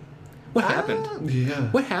 what happened? Yeah.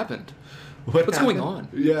 What happened? What's going on?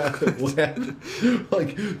 Yeah. What happened?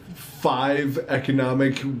 Like 5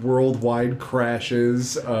 economic worldwide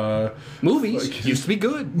crashes. Movies Like- used to be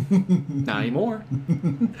good. Not anymore.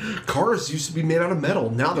 Cars used to be made out of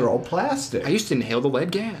metal. Now they're all plastic. I used to inhale the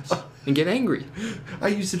lead gas and get angry. I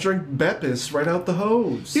used to drink Beppis right out the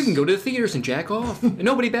hose. You can go to the theaters and jack off, and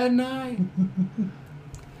nobody bat an eye.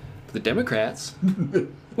 The Democrats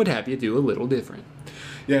would have you do a little different.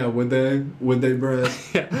 Yeah, would they, Brett?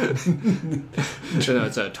 Yeah. So no,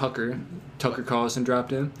 it's Tucker. Tucker Carlson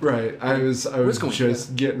dropped in. Right. I was going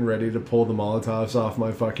just getting ready to pull the Molotovs off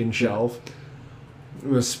my fucking shelf. I'm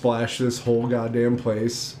gonna splash this whole goddamn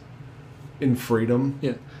place in freedom.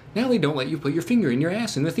 Yeah. Now they don't let you put your finger in your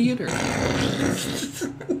ass in the theater.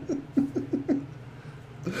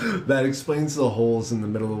 That explains the holes in the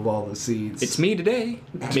middle of all the seats. It's me today.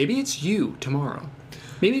 Maybe it's you tomorrow.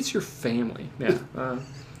 Maybe it's your family. Yeah.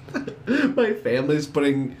 My family's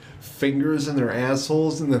putting fingers in their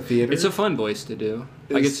assholes in the theater. It's a fun voice to do.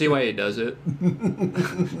 I can see why he does it.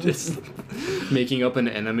 Just making up an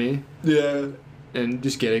enemy Yeah. and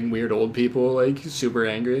just getting weird old people like super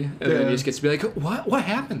angry, and then Yeah. he just gets to be like, "What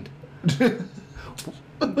happened?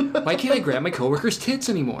 Why can't I grab my coworker's tits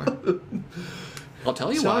anymore?" I'll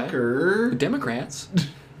tell you why. Tucker. The Democrats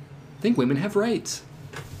think women have rights.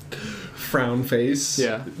 Frown face.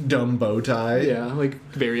 Yeah. Dumb bow tie. Yeah, like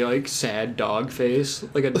very like sad dog face,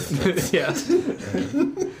 like a yeah.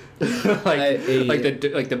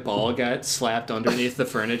 like the ball got slapped underneath the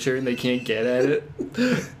furniture and they can't get at it.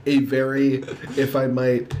 A very, if I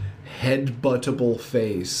might, headbuttable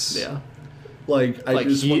face. Yeah. Like I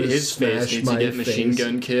just want to his face smash needs my to get machine face.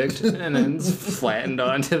 gun kicked and then flattened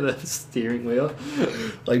onto the steering wheel.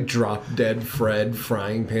 Like drop dead Fred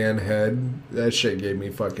frying pan head. That shit gave me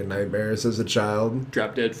fucking nightmares as a child.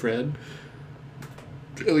 Drop dead Fred.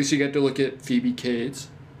 At least you got to look at Phoebe Cates.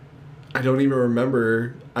 I don't even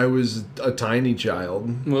remember. I was a tiny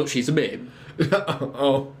child. Well, she's a babe.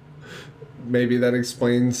 Oh. Maybe that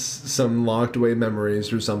explains some locked away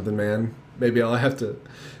memories or something, man. Maybe I'll have to...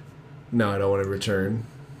 No, I don't want to return.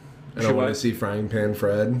 I don't Should want I- to see Frying Pan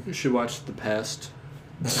Fred. You should watch The Pest.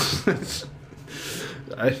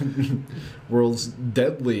 World's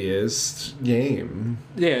deadliest game.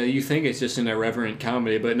 Yeah, you think it's just an irreverent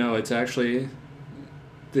comedy, but no, it's actually...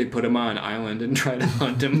 They put him on an island and try to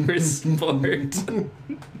hunt him for sport.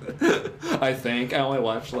 I think I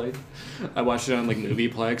watched it on like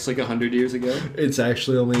MoviePlex like 100 years ago. It's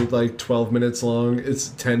actually only like 12 minutes long. It's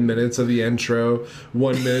 10 minutes of the intro,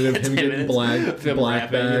 1 minute of him getting black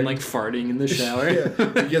bagged, and like farting in the shower.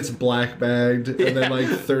 Yeah, he gets black bagged, and then like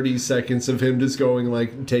 30 seconds of him just going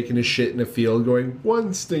like taking a shit in a field, going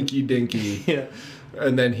one stinky dinky. Yeah.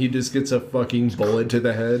 And then he just gets a fucking bullet to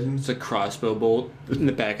the head. It's a crossbow bolt in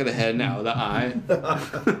the back of the head and out of the eye.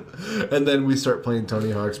 And then we start playing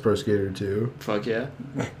Tony Hawk's Pro Skater 2. Fuck yeah.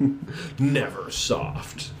 Never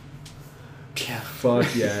soft. Yeah.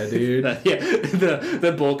 Fuck yeah, dude. Yeah.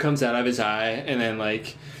 The bolt comes out of his eye and then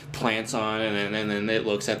like plants on and then it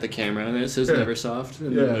looks at the camera and it says never soft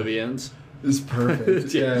and the movie ends. It's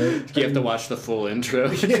perfect. Yeah. You have to watch the full intro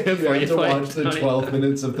before you have to watch the 12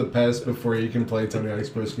 minutes of the pest before you can play Tony Hawk's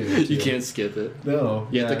Pro Skater 2. You can't skip it. No.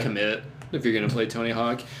 You have to commit if you're going to play Tony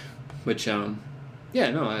Hawk, which, you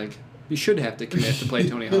should have to commit to play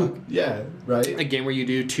Tony Hawk. Yeah, right? A game where you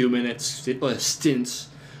do 2 minute stints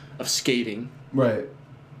of skating. Right.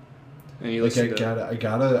 And you like I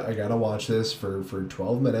gotta watch this for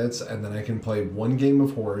 12 minutes, and then I can play one game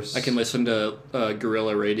of horse. I can listen to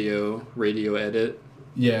Guerrilla Radio edit.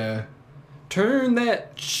 Yeah. Turn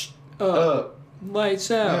that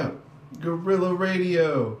lights out. Yeah. Guerrilla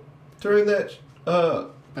Radio. Turn that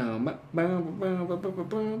up. Yeah.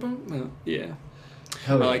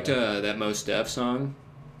 Hell I yeah. liked that Mos Def song.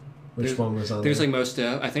 Which one was on There's there? like Mos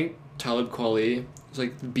Def. I think Talib Kweli. It's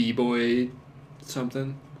like B-Boy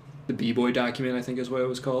something. The B-Boy document, I think is what it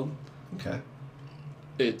was called. Okay.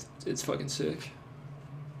 It's fucking sick.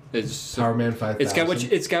 It's Power Man 5000.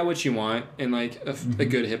 It's got what you want in like a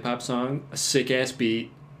good hip hop song, a sick ass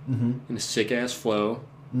beat, and a sick ass flow,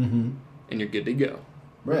 and you're good to go.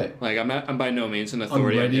 Right. Like I'm by no means an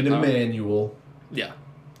authority. I'm ready on to hip-hop. manual. Yeah,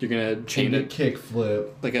 you're gonna chain a it kick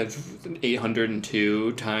flip. like a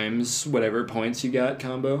 802 times whatever points you got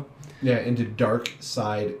combo. Yeah, into dark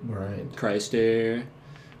side grind. Christ Air.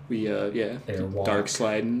 We Airwalk. dark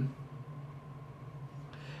sliding.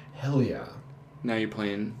 Hell yeah. Now you're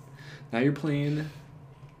playing. You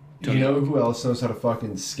Tony know Hawk. who else knows how to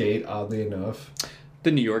fucking skate? Oddly enough. The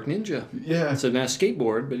New York Ninja. Yeah. So not a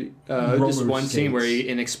skateboard, but just Roller one scene where skates. he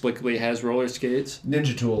inexplicably has roller skates.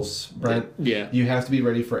 Ninja tools, Brent. Yeah. You have to be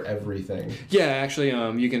ready for everything. Yeah, actually,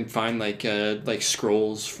 you can find like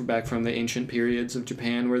scrolls back from the ancient periods of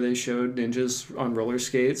Japan where they showed ninjas on roller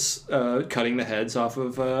skates cutting the heads off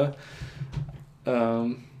of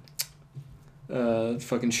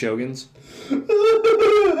fucking shoguns.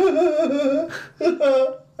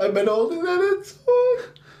 I've been holding that in so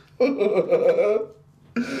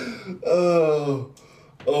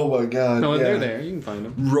Oh my god. No, yeah. they're there. You can find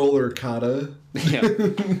them. Roller kata. Yeah,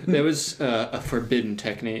 that was a forbidden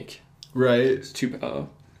technique. Right. It's too. There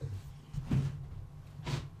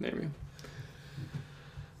we go.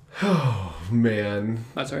 Oh man.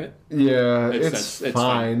 That's all right. Yeah, it's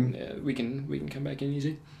fine. Yeah, we can come back in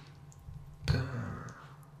easy.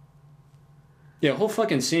 Yeah, whole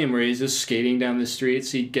fucking scene where he's just skating down the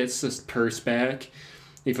streets. He gets this purse back.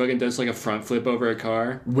 He fucking does like a front flip over a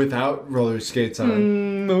car. Without roller skates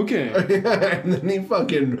on. Okay. And then he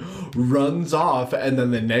fucking runs off, and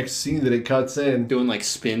then the next scene that it cuts in. Doing like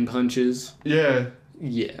spin punches. Yeah.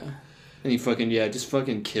 Yeah. And he just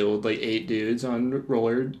fucking killed like 8 dudes on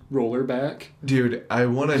roller back. Dude, I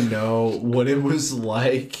want to know what it was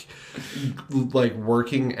like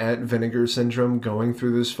working at Vinegar Syndrome, going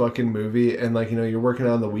through this fucking movie, and you're working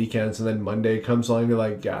on the weekends, and then Monday comes along, you're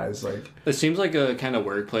like, guys, It seems like a kind of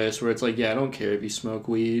workplace where it's like, yeah, I don't care if you smoke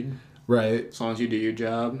weed. Right. As long as you do your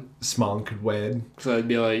job. Smong could wed. So that'd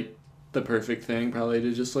be like the perfect thing probably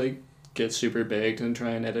to just like get super baked and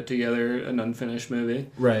try and edit together an unfinished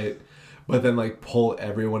movie. Right. But then pull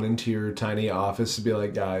everyone into your tiny office to be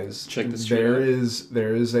like, guys, check this. There is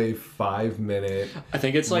a 5-minute. I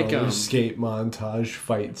think it's like skate montage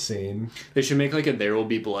fight scene. They should make like a There Will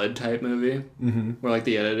Be Blood type movie, where like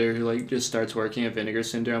the editor who just starts working at Vinegar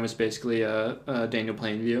Syndrome is basically Daniel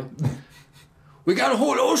Plainview. We got a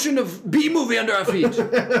whole ocean of B movie under our feet,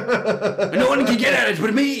 and no one can get at it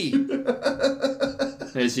but me.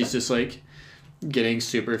 As he's just getting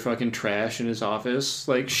super fucking trash in his office,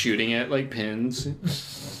 shooting at pins,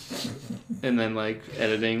 and then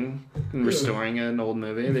editing and restoring an old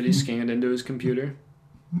movie that he scanned into his computer.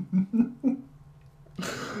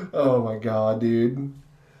 Oh my god, dude.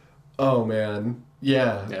 Oh man.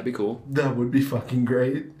 Yeah. That'd be cool. That would be fucking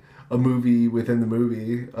great. A movie within the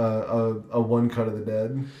movie. A one cut of the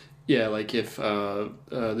dead. Yeah, if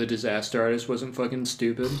the Disaster Artist wasn't fucking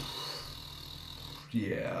stupid.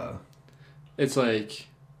 Yeah. It's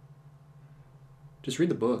just read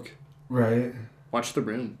the book. Right. Watch The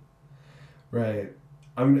Room. Right.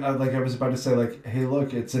 I was about to say, like, hey,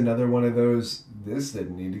 look, it's another one of those, this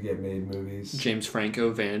didn't need to get made movies. James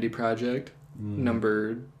Franco Vanity Project,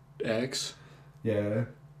 number X. Yeah.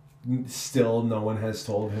 Still, no one has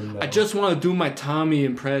told him no. I just want to do my Tommy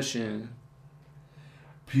impression.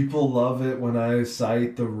 People love it when I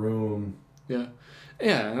cite The Room. Yeah.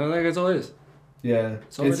 Yeah, I think that's all it is. Yeah.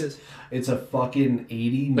 That's all it is. It's a fucking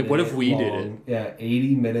 80-minute what if we did it? Yeah,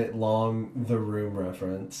 80-minute long The Room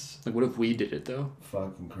reference. Like, what if we did it, though?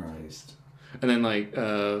 Fucking Christ. And then, like,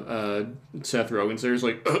 Seth Rogen's there's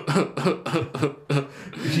like,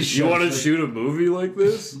 you want to shoot a movie like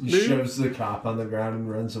this? He shoves the cop on the ground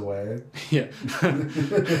and runs away. Yeah.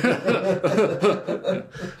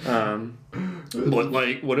 But,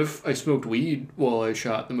 like, what if I smoked weed while I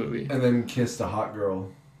shot the movie? And then kissed a hot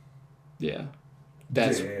girl. Yeah.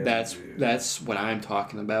 That's what I'm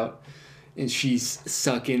talking about. And she's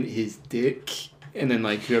sucking his dick. And then,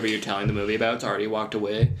 like, whoever you're telling the movie about, it's already walked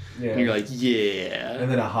away. Yeah. And you're like, yeah.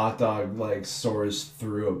 And then a hot dog, like, soars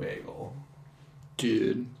through a bagel.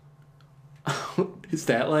 Dude. Is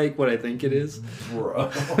that, like, what I think it is?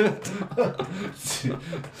 Bro.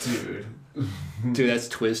 Dude. Dude, that's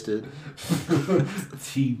twisted.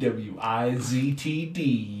 TWIZTD.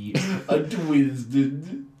 A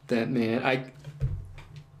twisted. That man,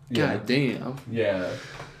 God damn. Yeah.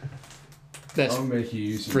 That's I'll make you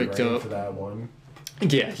use your freaked brain up for that one.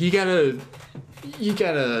 Yeah, you gotta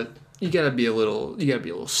be a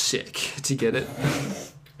little sick to get it.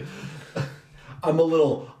 I'm a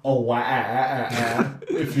little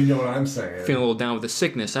if you know what I'm saying. Feeling a little down with the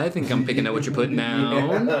sickness. I think I'm picking up what you're putting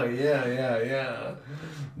down. Yeah.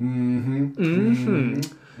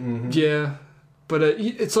 Yeah, but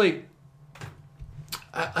it's like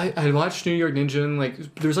I watched New York Ninja and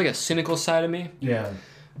like there's like a cynical side of me. Yeah.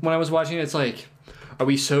 When I was watching it, it's like, are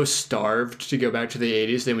we so starved to go back to the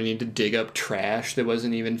 80s that we need to dig up trash that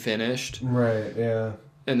wasn't even finished? Right, yeah.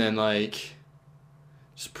 And then, like,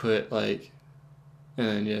 just put, like, and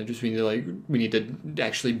then, yeah, just we need to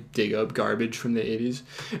actually dig up garbage from the 80s.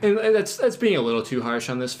 And that's being a little too harsh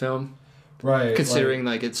on this film. Right. Considering,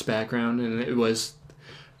 like its background, and it was...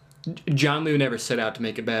 John Liu never set out to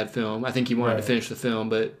make a bad film. I think he wanted to finish the film,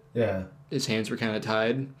 but yeah, his hands were kind of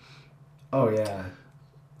tied. Oh, yeah.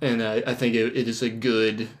 And I think it is a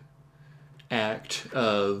good act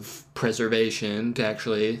of preservation to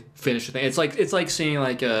actually finish the thing. It's like seeing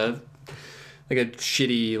like a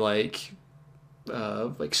shitty like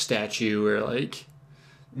statue or like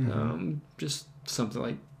just something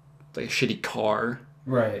like a shitty car.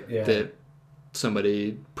 Right. Yeah. That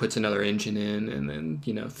somebody puts another engine in and then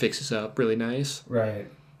fixes up really nice. Right.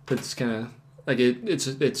 It's kind of like it's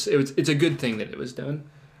a good thing that it was done.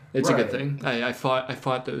 It's a good thing. I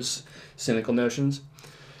fought those cynical notions.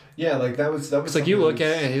 Yeah, like that was. It's like you look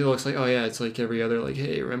at it and it looks like, oh yeah, it's like every other like,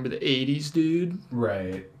 hey, remember the 80s, dude?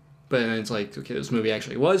 Right. But then it's like, okay, this movie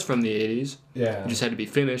actually was from the 80s. Yeah. It just had to be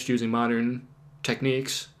finished using modern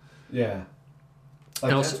techniques. Yeah.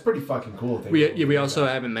 Like, that's pretty fucking cool. We also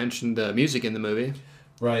haven't mentioned the music in the movie.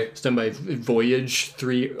 Right. It's done by Voyager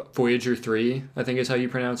 3, I think is how you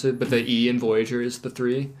pronounce it. But the E in Voyager is the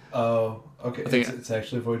 3. Oh, okay. I think it's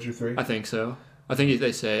actually Voyager 3? I think so. I think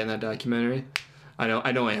they say in that documentary. I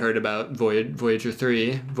know I heard about Voyager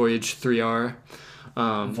 3, Voyage 3R.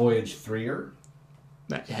 Voyage 3R?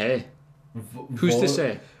 Hey. Who's to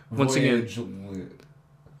say? Once again.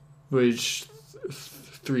 Voyage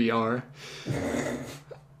 3R.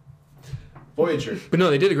 Voyager. But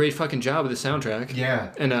no, they did a great fucking job with the soundtrack.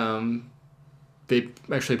 Yeah. And they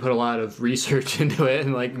actually put a lot of research into it,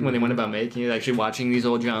 and like when they went about making it, actually watching these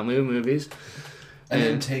old John Liu movies. And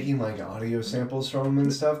then taking like audio samples from them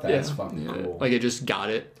and stuff. That's fucking cool. Like they just got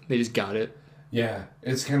it. Yeah,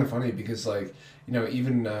 it's kind of funny because like,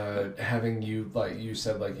 even having you, like you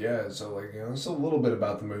said, like, yeah, so like, it's a little bit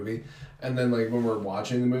about the movie. And then like when we're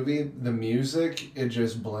watching the movie, the music, it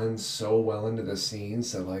just blends so well into the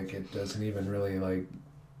scenes that like it doesn't even really like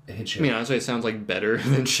hit you. I mean, honestly, it sounds like better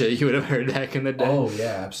than shit you would have heard back in the day. Oh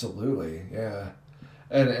yeah, absolutely. Yeah.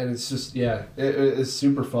 And it's just, yeah, it's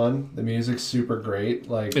super fun. The music's super great.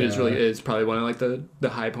 Like it is really, it's probably one of like the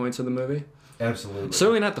high points of the movie. Absolutely.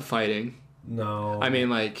 Certainly not the fighting. No. I mean,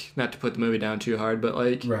 like, not to put the movie down too hard, but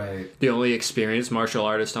like, right. The only experienced martial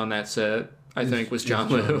artist on that set, I think, was John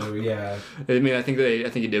Liu. Yeah. I mean, I think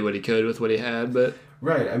he did what he could with what he had, but.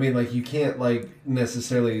 Right. I mean, like, you can't, like,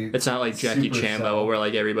 necessarily... It's not like Jackie Chan, where,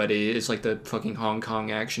 like, everybody is, like, the fucking Hong Kong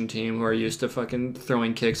action team who are used to fucking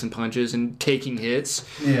throwing kicks and punches and taking hits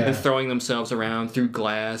and throwing themselves around through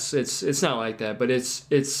glass. It's not like that, but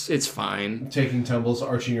it's fine. Taking tumbles,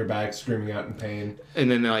 arching your back, screaming out in pain. And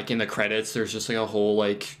then, like, in the credits, there's just, like, a whole,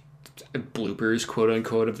 like, bloopers, quote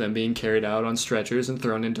unquote, of them being carried out on stretchers and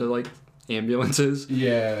thrown into like ambulances.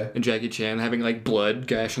 Yeah. And Jackie Chan having like blood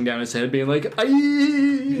gashing down his head, being like,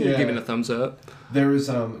 "Aye!" Giving a thumbs up. There was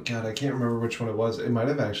God, I can't remember which one it was. It might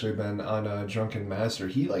have actually been on Drunken Master.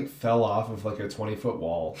 He like fell off of like a 20-foot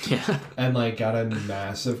wall. Yeah. And like got a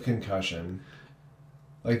massive concussion.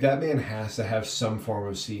 Like that man has to have some form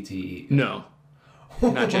of CTE. No.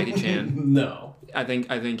 Not Jackie Chan. No. I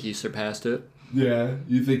think he surpassed it. Yeah,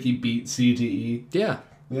 you think he beat CTE? Yeah.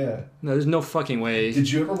 Yeah. No, there's no fucking way.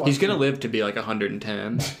 Did you ever watch? He's gonna live to be like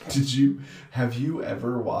 110. Have you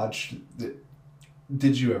ever watched?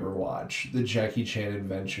 Did you ever watch the Jackie Chan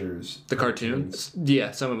Adventures? The cartoons?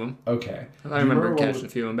 Yeah, some of them. Okay. I remember catching a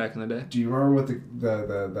few of them back in the day. Do you remember what the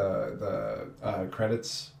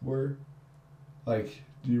credits were? Like,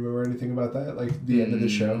 do you remember anything about that? Like the end of the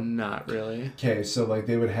show? Not really. Okay, so like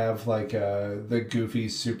they would have like the goofy,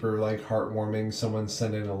 super like heartwarming. Someone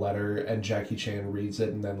send in a letter and Jackie Chan reads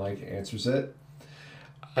it and then like answers it.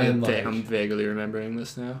 And I'm vaguely remembering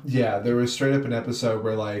this now. Yeah, there was straight up an episode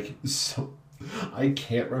where like I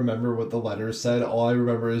can't remember what the letter said. All I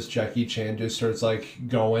remember is Jackie Chan just starts like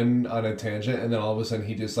going on a tangent, and then all of a sudden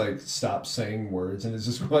he just like stops saying words, and it's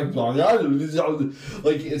just like it's not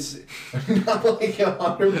like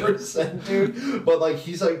 100%, dude. But like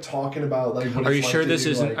he's like talking about like. Are you sure this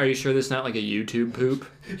isn't? Are you sure this is not like a YouTube poop?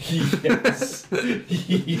 Yes,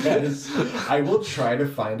 yes. I will try to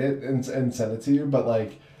find it and send it to you, but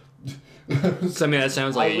like. So, I mean, that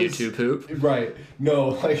sounds like a YouTube poop. Right. No,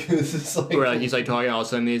 like, this is like... Where, like, he's, like, talking, all of a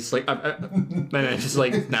sudden he's, like... and then it's just,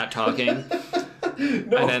 like, not talking. No.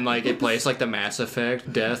 And then, like, it plays, like, the Mass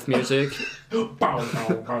Effect death music.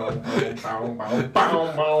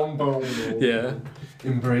 Yeah.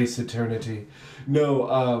 Embrace eternity.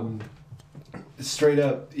 No, straight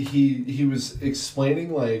up, he was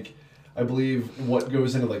explaining, like... I believe what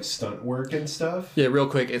goes into like stunt work and stuff. Yeah, real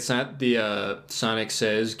quick, it's not the Sonic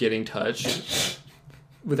Says getting touched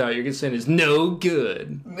without your consent is no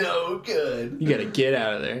good. No good. You gotta get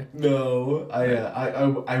out of there. No,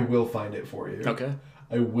 I will find it for you. Okay.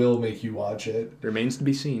 I will make you watch it. Remains to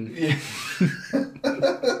be seen. Yeah.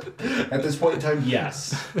 At this point in time,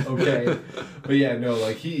 yes. Okay. But yeah, no,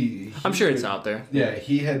 like he I'm sure it's out there. Yeah,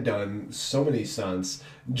 he had done so many stunts.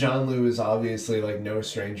 John Liu is obviously like no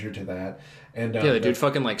stranger to that. And yeah, the dude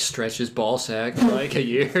fucking like stretched his ball sack for like a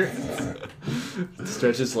year.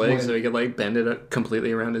 Stretch his legs so he could like bend it up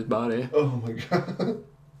completely around his body. Oh my god.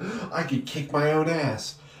 I could kick my own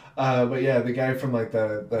ass. But yeah, the guy from like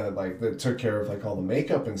that took care of like all the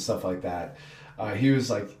makeup and stuff like that. He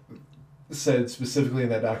was like said specifically in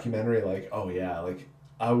that documentary like, oh yeah, like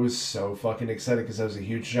I was so fucking excited because I was a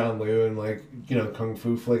huge John Liu and like, you know, Kung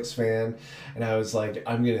Fu flicks fan, and I was like,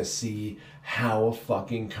 I'm gonna see how a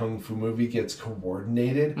fucking Kung Fu movie gets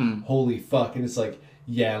coordinated. Holy fuck. And it's like,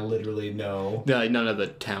 yeah, literally no. Yeah, like none of the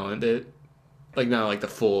talent that like not like the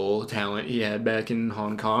full talent he had back in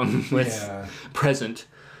Hong Kong was present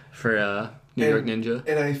for New York Ninja.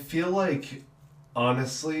 And I feel like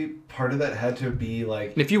honestly, part of that had to be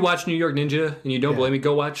like... And if you watch New York Ninja and you don't believe me,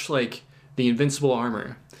 go watch like The Invincible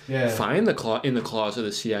Armor. Yeah. Find in the claws of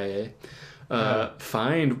the CIA.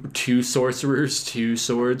 Find 2 sorcerers, 2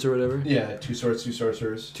 swords or whatever. Yeah, 2 swords, 2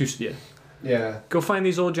 sorcerers. Yeah. Go find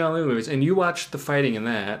these old John Liu movies and you watch the fighting in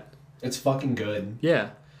that. It's fucking good. Yeah.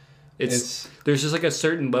 It's there's just like a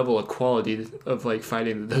certain level of quality of like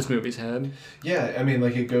fighting that those movies had. Yeah, I mean,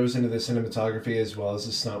 like it goes into the cinematography as well as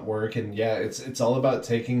the stunt work, and yeah, it's all about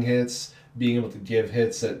taking hits, being able to give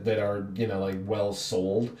hits that are, you know, like well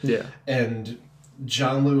sold. Yeah. And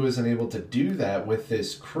John Liu isn't able to do that with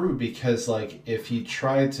this crew because like if he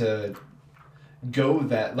tried to go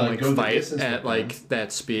that like go fight at like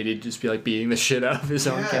that speed, he'd just be like beating the shit out of his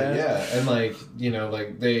own cast. Yeah, and like, you know,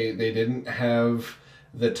 like they didn't have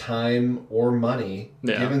the time or money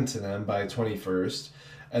given to them by 21st,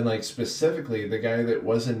 and like specifically the guy that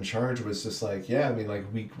was in charge was just like, yeah, I mean, like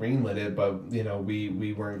we greenlit it, but you know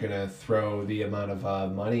we weren't gonna throw the amount of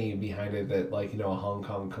money behind it that like, you know, a Hong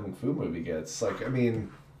Kong Kung Fu movie gets. Like, I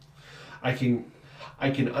mean, I can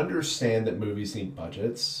understand that movies need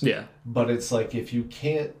budgets, but it's like if you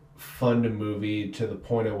can't fund a movie to the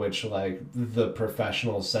point at which like the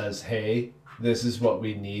professional says, hey, this is what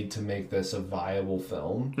we need to make this a viable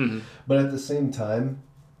film. But at the same time,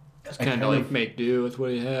 it's kind of like make do with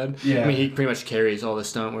what he had. Yeah. I mean, he pretty much carries all the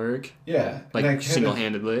stunt work. Yeah. Like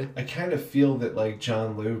single-handedly. I kind of feel that like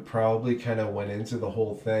John Liu probably kind of went into the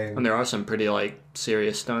whole thing. And there are some pretty like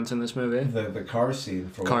serious stunts in this movie. The car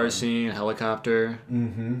scene. Scene, helicopter.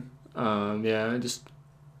 Yeah, just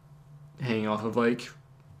hanging off of like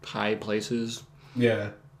high places.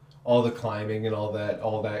 Yeah. all the climbing and all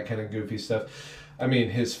that kind of goofy stuff. I mean,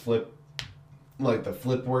 his flip, like the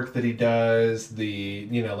flip work that he does, the,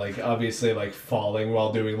 you know, like obviously like falling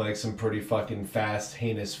while doing like some pretty fucking fast,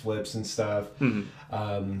 heinous flips and stuff.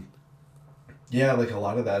 Yeah, like a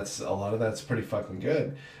lot of that's pretty fucking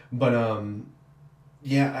good. But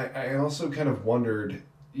yeah, I also kind of wondered,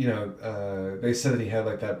 you know, they said that he had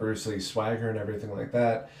like that Bruce Lee swagger and everything like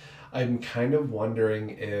that. I'm kind of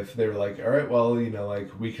wondering if they were like, all right, well, you know, like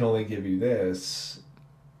we can only give you this.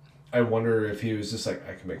 I wonder if he was just like,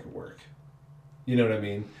 I can make it work. You know what I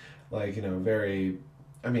mean? Like, you know, very,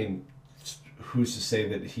 I mean, who's to say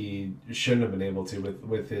that he shouldn't have been able to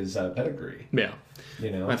with his pedigree? Yeah.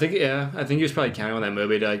 You know? I think he was probably counting on that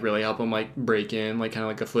movie to like really help him like break in, like kind of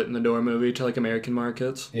like a foot in the door movie to like American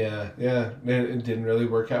markets. Yeah. It didn't really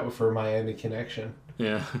work out for Miami Connection.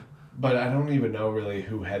 Yeah. But I don't even know really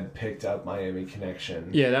who had picked up Miami Connection.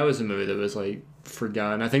 Yeah, that was a movie that was like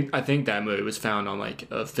forgotten. I think that movie was found on like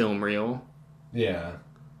a film reel. Yeah.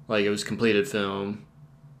 Like it was completed film.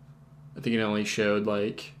 I think it only showed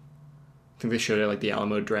like, I think they showed it at like the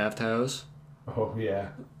Alamo Draft House. Oh yeah.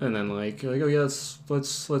 And then like oh yeah, let's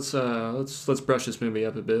brush this movie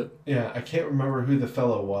up a bit. Yeah, I can't remember who the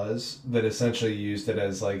fellow was that essentially used it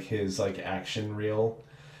as like his like action reel,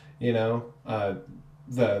 you know,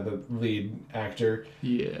 the lead actor.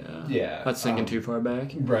 Yeah. Yeah. That's thinking too far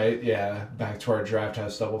back. Right. Yeah. Back to our Draft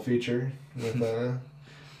House double feature with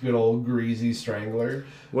good old Greasy Strangler.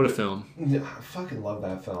 What a film. Yeah, I fucking love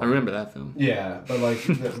that film. I remember that film. Yeah, but like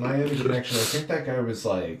the Miami Connection, I think that guy was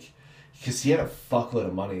like, because he had a fuckload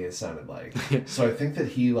of money, it sounded like. So I think that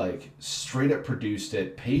he like straight up produced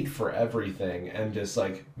it, paid for everything, and just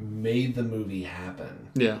like made the movie happen.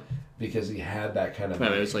 Yeah. Because he had that kind of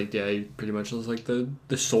money. It was like, yeah, he pretty much was like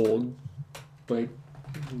the soul, like,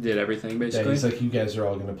 did everything basically. Yeah, he's like, you guys are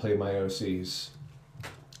all going to play my OCs.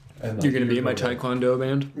 And like, you're going to be in my taekwondo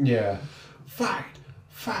band? Yeah. Fight,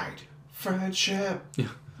 friendship. Yeah.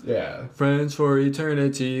 Yeah. Friends for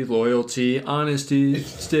eternity, loyalty, honesty,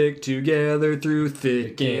 stick together through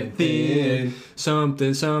thick and thin.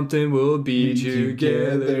 Something will be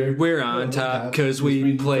together. We're on top because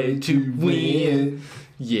we play to win.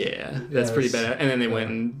 Yeah, that's pretty bad. And then they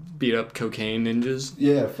went and beat up cocaine ninjas.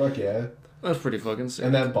 Yeah, fuck yeah. That's pretty fucking sick.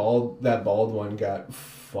 And that bald one got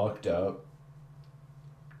fucked up.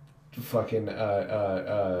 Fucking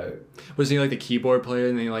was he like the keyboard player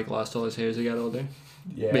and then he like lost all his hairs he got older?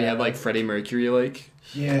 Yeah. But he had like Freddie Mercury like.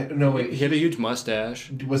 Yeah, no wait. He had a huge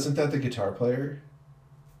mustache. Wasn't that the guitar player?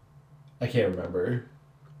 I can't remember.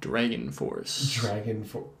 Dragon Force. Dragon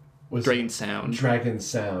Sound. Dragon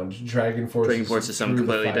Force is something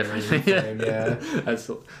completely different. Yeah.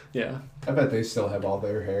 Yeah. I bet they still have all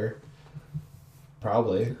their hair.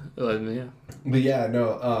 Probably. Yeah. But yeah,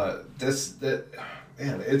 no,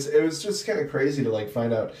 man, it was just kind of crazy to like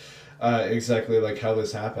find out exactly like how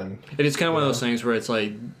this happened. It is kind of one of those things where it's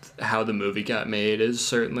like how the movie got made is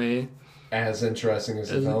certainly as interesting as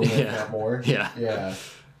the film, if not more. Yeah.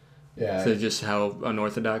 So just how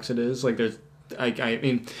unorthodox it is. Like there's, I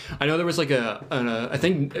mean, I know there was like I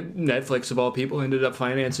think Netflix of all people ended up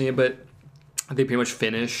financing it, but they pretty much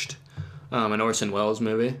finished an Orson Welles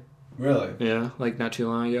movie. Really? Yeah, like not too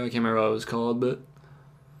long ago. I can't remember what it was called, but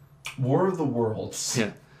War of the Worlds.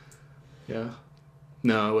 Yeah.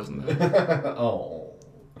 No, it wasn't that. Oh.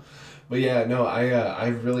 But yeah, no, I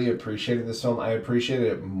really appreciated this film. I appreciated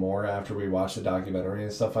it more after we watched the documentary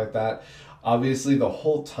and stuff like that. Obviously, the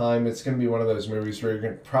whole time, it's going to be one of those movies where you're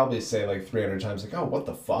going to probably say like 300 times, like, oh, what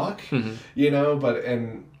the fuck? Mm-hmm. You know,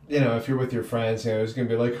 you know, if you're with your friends, you know, it's going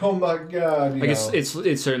to be like, oh my God. I guess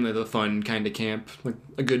it's certainly the fun kind of camp, like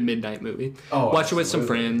a good midnight movie. Oh, watch absolutely. It with some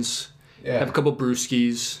friends. Yeah. Have a couple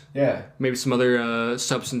brewskis. Yeah. Maybe some other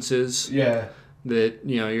substances. Yeah. That,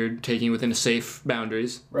 you know, you're taking within safe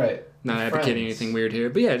boundaries. Right. Not advocating anything weird here.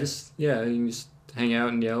 But yeah, you can just hang out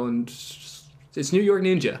and yell and it's New York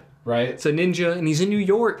Ninja. Right. It's a ninja and he's in New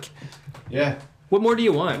York. Yeah. What more do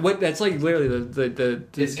you want? That's like literally the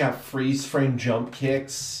it's got freeze frame jump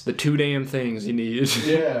kicks. The two damn things you need.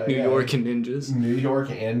 Yeah. New York and ninjas. New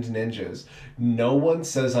York and ninjas. No one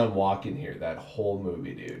says I'm walking here that whole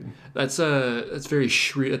movie, dude. That's very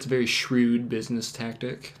shrewd. That's a very shrewd business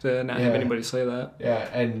tactic to not have anybody say that. Yeah,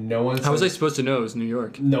 and no one. How was I supposed to know it was New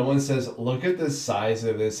York? No one says, "Look at the size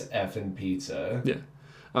of this effing pizza." Yeah,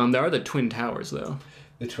 there are the Twin Towers though.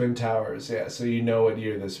 The Twin Towers, yeah. So you know what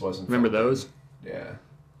year this wasn't. Remember those? Yeah.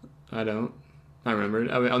 I don't. I remember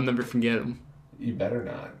it. I'll never forget them. You better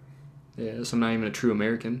not. Yeah, so I'm not even a true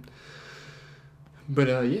American. But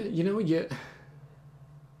I mean,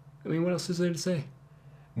 what else is there to say?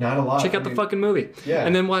 Not a lot. Check out the fucking movie. Yeah.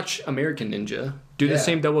 And then watch American Ninja. Do the Yeah.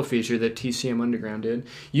 same double feature that TCM Underground did.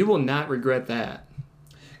 You will not regret that.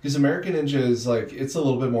 Because American Ninja is like, it's a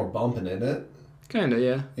little bit more bumping in it. Kinda,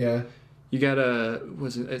 yeah. Yeah. You got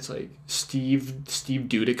it's like Steve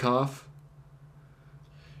Dudikoff.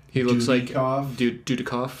 He looks like Dudikoff?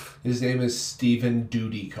 Dudikoff. His name is Steven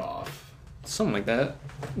Dudikoff. Something like that.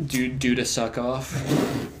 Dude suck off.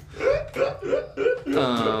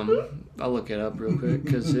 I'll look it up real quick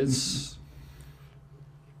because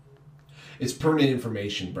It's pertinent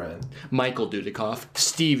information, Brent. Michael Dudikoff.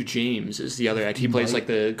 Steve James is the other actor. He plays like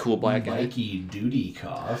the cool black guy. Mikey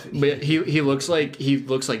Dudikoff. But he looks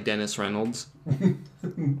like Dennis Reynolds. Or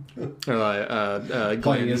Playing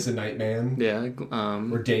Glenn. as the Nightman. Yeah.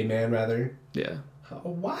 Or Dayman, rather. Yeah.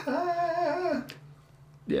 Wah!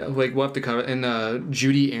 Yeah, like we'll have to cover. And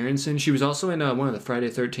Judy Aronson, she was also in one of the Friday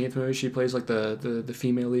the 13th movies. She plays like the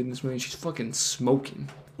female lead in this movie. She's fucking smoking.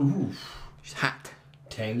 Ooh. She's hot.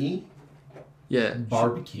 Tangy? Yeah.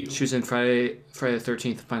 Barbecue. She was in Friday the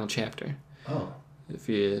 13th, the final chapter. Oh. If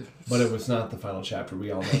you. But it was not the final chapter. We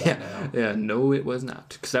all know that now. Yeah, no, it was not,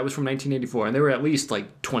 because that was from 1984, and there were at least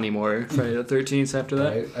like 20 more Friday the 13th after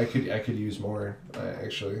that. Right? I could use more,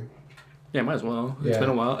 actually. Yeah, might as well. It's Yeah. been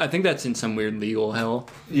a while. I think that's in some weird legal hell.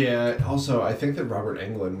 Yeah. Also, I think that Robert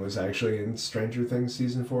Englund was actually in Stranger Things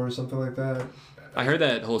season 4 or something like that. I heard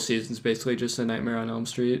that whole season's basically just a Nightmare on Elm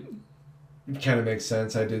Street. It kind of makes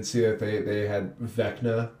sense. I did see that they had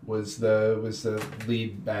Vecna was the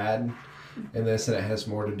lead bad in this, and it has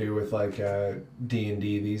more to do with like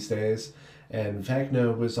D&D these days. And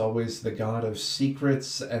Vecna was always the god of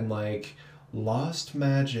secrets and like lost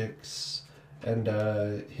magics. And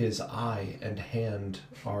his eye and hand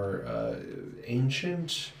are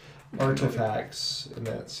ancient artifacts in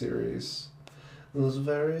that series. It was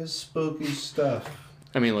very spooky stuff.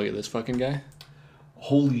 I mean, look at this fucking guy.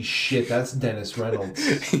 Holy shit, that's Dennis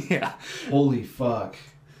Reynolds. Yeah. Holy fuck.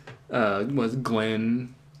 Was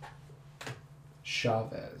Glenn...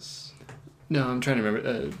 Chavez. No, I'm trying to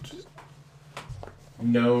remember.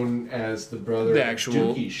 Known as the brother The of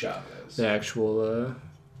actual- Dookie Chavez. The actual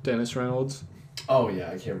Dennis Reynolds. Oh yeah,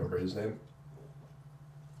 I can't remember his name.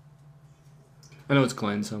 I know it's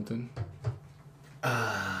Glenn something.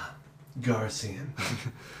 Garcian.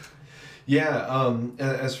 Yeah,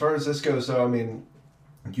 as far as this goes, though, I mean,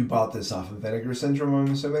 you bought this off of Vinegar Syndrome,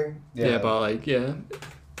 I'm assuming? Yeah, but like, yeah.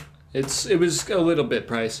 It was a little bit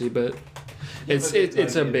pricey, but it's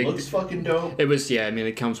a big... It looks fucking dope. It was, yeah, I mean,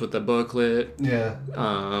 it comes with a booklet. Yeah.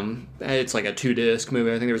 It's like a 2-disc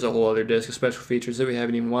movie. I think there was a whole other disc of special features that we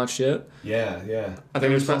haven't even watched yet. Yeah. I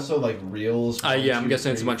think there's also like reels. Yeah, I'm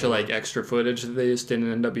guessing it's a bunch of like extra footage that they just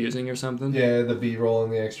didn't end up using or something. Yeah, the B-roll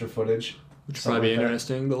and the extra footage. Which would probably be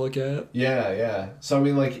interesting to look at. Yeah. So I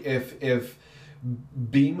mean, like, if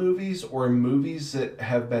B movies or movies that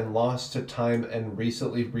have been lost to time and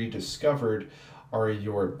recently rediscovered are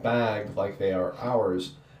your bag, like they are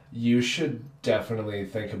ours, you should definitely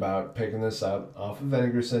think about picking this up off of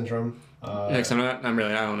Vinegar Syndrome. Yeah, because I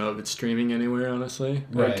don't know if it's streaming anywhere, honestly.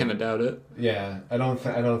 Right. I kind of doubt it. Yeah, I don't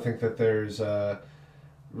think that there's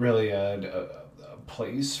really a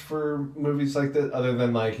place for movies like that, other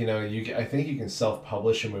than like, you know, I think you can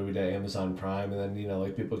self-publish a movie to Amazon Prime, and then, you know,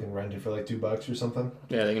 like people can rent it for like $2 or something.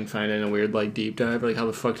 Yeah, they can find it in a weird like deep dive, like how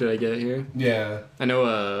the fuck did I get here? Yeah. I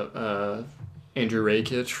know Andrew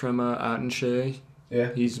Rakich from Out and Shay.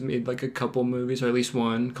 Yeah. He's made like a couple movies, or at least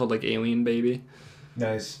one called like Alien Baby.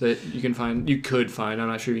 Nice. That you could find. I'm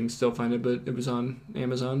not sure you can still find it, but it was on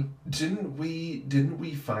Amazon. Didn't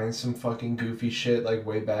we find some fucking goofy shit like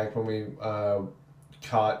way back when we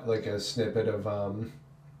caught like a snippet of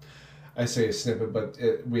I say a snippet, but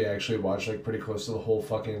we actually watched like pretty close to the whole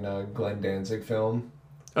fucking Glenn Danzig film.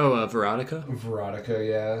 Oh, Veronica? Veronica,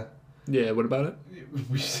 yeah. Yeah, what about it?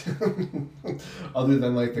 Other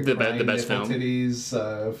than like the best nipple film.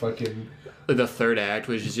 titties, fucking... The third act,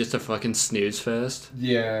 which is just a fucking snooze fest.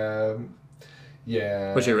 Yeah.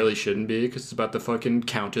 Which it really shouldn't be, because it's about the fucking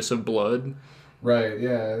Countess of Blood. Right,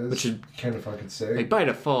 yeah. Which is kind of fucking sick. Like, by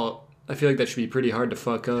default, I feel like that should be pretty hard to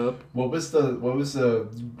fuck up. What was the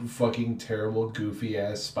fucking terrible goofy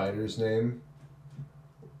ass spider's name?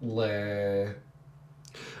 Le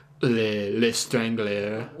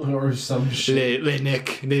Strangler. Or some shit. Le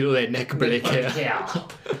Neck Breaker. Le Neck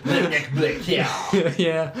Breaker.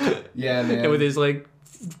 Yeah. Yeah, man. And with his, like,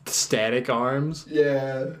 static arms.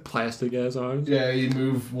 Yeah. Plastic ass arms. Yeah, you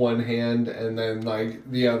move one hand and then, like,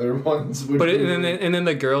 the other ones would and then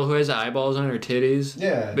the girl who has eyeballs on her titties.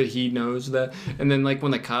 Yeah. But he knows that. And then, like,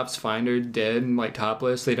 when the cops find her dead and, like,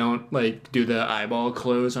 topless, they don't, like, do the eyeball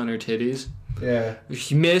close on her titties. Yeah.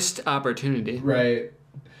 Missed opportunity. Right.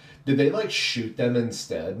 Did they, like, shoot them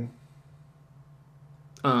instead?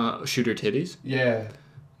 Shoot her titties? Yeah.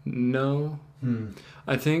 No.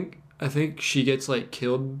 I think she gets like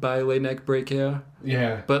killed by Late Neck Breakout.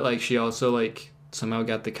 Yeah. But like she also like somehow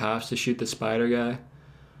got the cops to shoot the spider guy.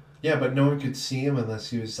 Yeah, but no one could see him unless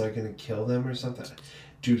he was like gonna kill them or something.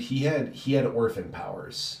 Dude, he had orphan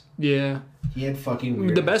powers. Yeah. He had fucking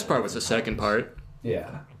weird. The best part was the second part.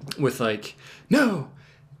 Yeah. With like, no,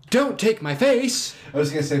 don't take my face. I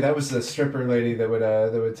was gonna say that was the stripper lady that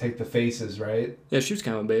would take the faces, right? Yeah, she was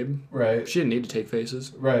kind of a babe. Right. She didn't need to take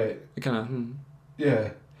faces. Right. It kind of.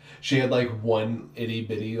 Yeah. She had like one itty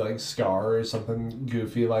bitty like scar or something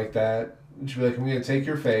goofy like that. And she'd be like, I'm gonna take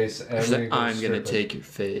your face and I'm gonna take your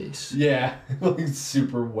face. Yeah. Like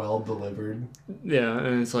super well delivered. Yeah,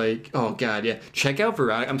 and it's like, oh god, yeah. Check out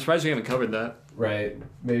Veronica. I'm surprised we haven't covered that. Right.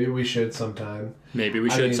 Maybe we should sometime. Maybe we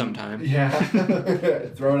should sometime. Yeah.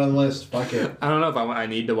 Throw it on the list. Fuck it. I don't know if I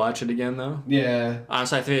need to watch it again though. Yeah.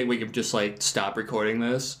 Honestly, I think we could just like stop recording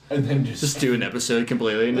this and then just do an episode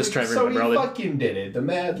completely and just try to remember all the. So he fucking did it, the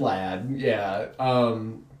mad lad. Yeah.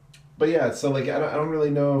 But yeah, so like I don't really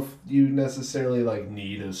know if you necessarily like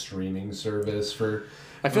need a streaming service for.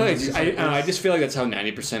 I feel like I just feel like that's how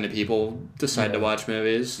 90% of people decide to watch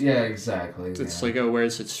movies. Yeah, exactly. It's like, oh, where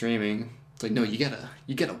is it streaming? It's like, no, you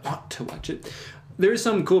gotta want to watch it. There is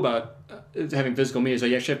something cool about having physical media. So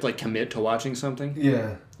you actually have to like commit to watching something.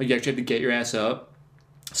 Yeah. Like you actually have to get your ass up,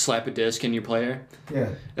 slap a disc in your player. Yeah.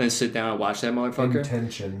 And then sit down and watch that motherfucker.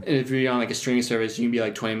 Intention. And if you're on like a streaming service, you can be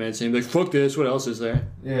like 20 minutes and be like, fuck this, what else is there?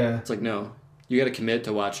 Yeah. It's like, no. You gotta commit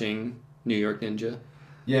to watching New York Ninja.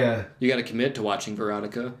 Yeah. You gotta commit to watching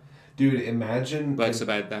Veronica. Dude, imagine... But it's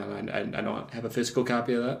about that. I don't have a physical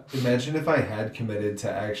copy of that. Imagine if I had committed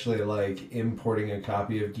to actually, like, importing a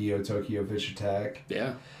copy of Geo Tokyo Fish Attack.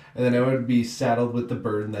 Yeah. And then I would be saddled with the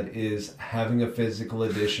burden that is having a physical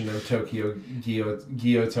edition of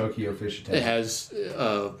Geo Tokyo Fish Attack. It has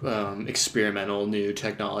experimental new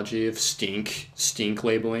technology of stink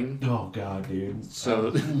labeling. Oh, God, dude.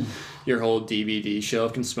 So your whole DVD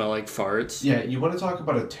shelf can smell like farts. Yeah, you want to talk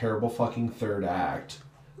about a terrible fucking third act.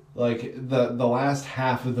 Like, the last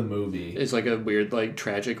half of the movie. It's like a weird, like,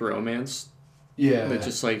 tragic romance. Yeah. It's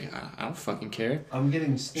just like, I don't fucking care. I'm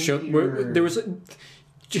getting stinky. There was...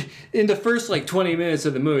 In the first, like, 20 minutes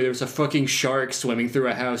of the movie, there was a fucking shark swimming through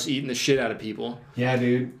a house eating the shit out of people. Yeah,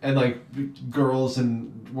 dude. And, like, girls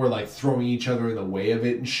were, like, throwing each other in the way of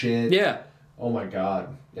it and shit. Yeah. Oh, my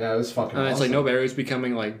God. Yeah, it was fucking awesome. It's like, no, everybody's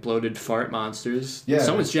becoming, like, bloated fart monsters. Yeah.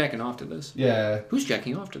 Someone's jacking off to this. Yeah. Who's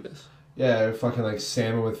jacking off to this? Yeah, fucking, like,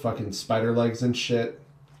 salmon with fucking spider legs and shit.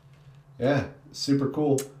 Yeah, super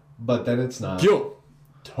cool. But then it's not. Yo!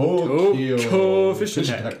 Tokyo Fish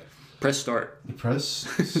Attack. Press start. Press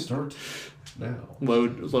start now.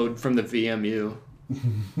 Load from the VMU.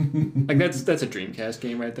 Like that's a Dreamcast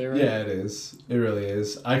game right there, right? Yeah, it is. It really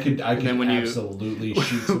is. I could absolutely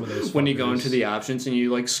shoot some of those. When you go into the options and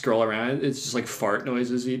you like scroll around, it's just like fart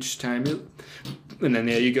noises each time. And then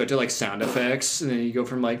you go to like sound effects, and then you go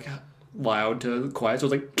from like loud to quiet. So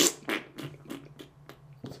it's like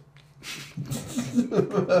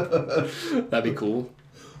that'd be cool.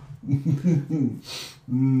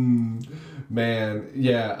 Man,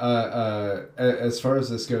 yeah. As far as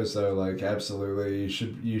this goes, though, like absolutely,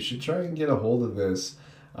 you should try and get a hold of this.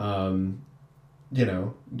 You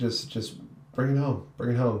know, just bring it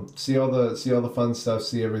home. See all the fun stuff.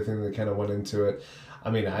 See everything that kind of went into it.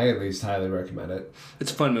 I mean, I at least highly recommend it.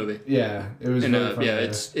 It's a fun movie. Yeah, it was. Really fun.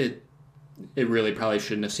 Yeah, it really probably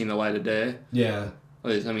shouldn't have seen the light of day. Yeah.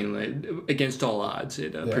 I mean, like, against all odds,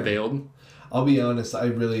 it prevailed. I'll be honest, I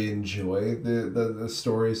really enjoy the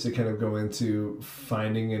stories that kind of go into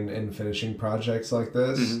finding and finishing projects like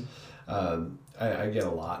this. Mm-hmm. I get a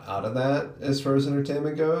lot out of that as far as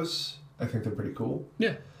entertainment goes. I think they're pretty cool.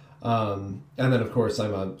 Yeah. And then, of course,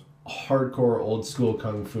 I'm a hardcore old school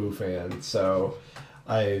kung fu fan, so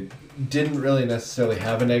I didn't really necessarily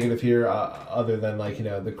have a negative here other than, like, you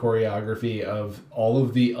know, the choreography of all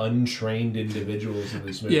of the untrained individuals in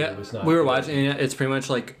this movie. Yeah, was not we were good. watching it. It's pretty much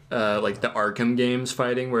like the Arkham games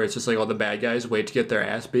fighting, where it's just like all the bad guys wait to get their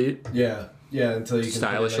ass beat. Yeah, until you can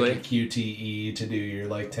stylishly put in, like, a QTE to do your,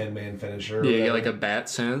 like, 10-man finisher. Yeah, you get like a bat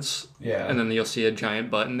sense. Yeah. And then you'll see a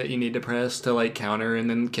giant button that you need to press to like counter and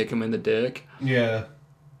then kick him in the dick. Yeah.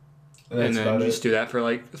 And then you just do that for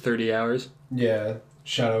like 30 hours. Yeah.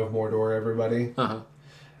 Shadow of Mordor, everybody. Uh-huh.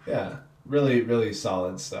 Yeah. Really, really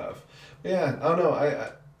solid stuff. Yeah, I don't know.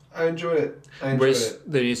 I enjoyed it.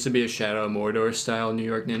 There needs to be a Shadow of Mordor style New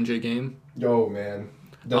York Ninja game. Oh, man.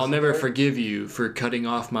 I'll never forgive you for cutting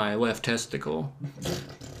off my left testicle.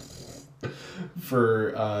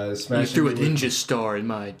 for You smashing threw a me with- ninja star in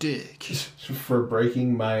my dick. for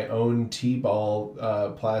breaking my own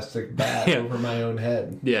T-ball plastic bat Yeah. over my own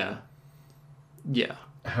head. Yeah. Yeah.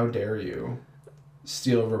 How dare you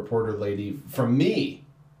steal a reporter lady from me?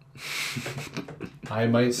 I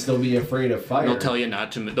might still be afraid of fire. They'll tell you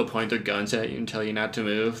not to move. They'll point their guns at you and tell you not to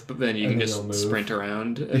move, but then you And can then just you'll move. sprint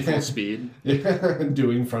around at full speed.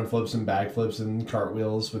 Doing front flips and back flips and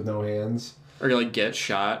cartwheels with no hands. Or like get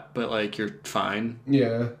shot, but like you're fine.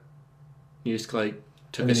 Yeah. You just like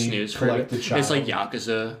took And a then you snooze for it. collect the It's like child.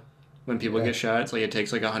 Yakuza when people Yeah. get shot. It's like it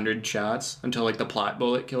takes like 100 shots until like the plot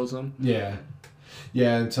bullet kills them. Yeah.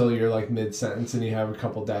 Yeah, until you're like mid-sentence and you have a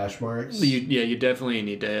couple dash marks. You definitely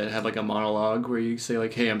need to have like a monologue where you say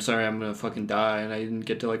like, "Hey, I'm sorry, I'm gonna fucking die, and I didn't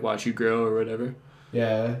get to like watch you grow or whatever."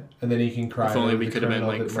 Yeah, and then you can cry. If only over we the could have been,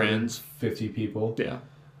 criminal like, that murdered friends. 50 people. Yeah.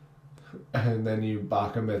 And then you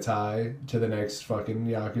baka mitai to the next fucking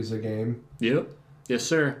Yakuza game. Yep. Yes,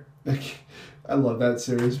 sir. I love that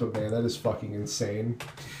series, but man, that is fucking insane.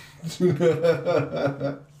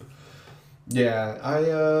 Yeah,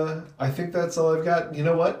 I think that's all I've got. You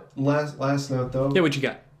know what? Last note though. Yeah. What you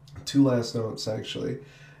got? 2 last notes actually.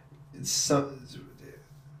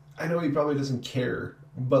 I know he probably doesn't care,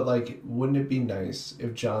 but like, wouldn't it be nice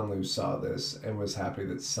if John Liu saw this and was happy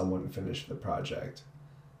that someone finished the project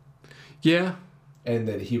Yeah. and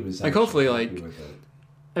that he was Like, actually hopefully, happy like- with it?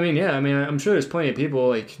 I mean, yeah. I mean, I'm sure there's plenty of people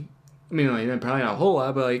like. I mean, like probably not a whole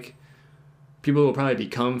lot, but like, people will probably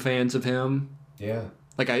become fans of him. Yeah,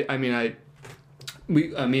 Like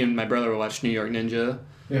me and my brother would watch New York Ninja,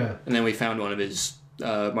 yeah, and then we found one of his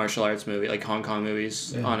martial arts movie, like Hong Kong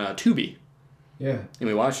movies, Yeah. on Tubi, yeah. and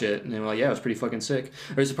we watched it, and they were like, "Yeah, it was pretty fucking sick."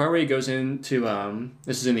 There's a part where he goes into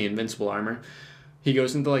this is in the Invincible Armor. He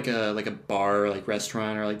goes into like a bar, or like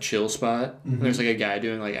restaurant, or like chill spot. And there's like a guy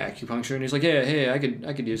doing like acupuncture, and he's like, "Yeah, hey, I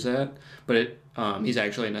could use that," but he's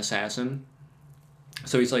actually an assassin,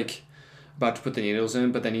 so he's like about to put the needles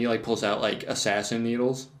in, but then he like pulls out like assassin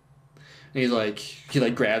needles. And he's like, he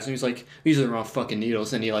like grabs them. He's like, "These are the wrong fucking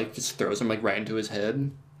needles." And he like just throws them like right into his head.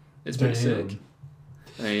 It's pretty Damn. sick.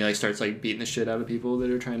 And then he like starts like beating the shit out of people that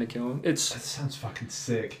are trying to kill him. That It's sounds fucking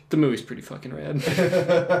sick. the movie's pretty fucking rad.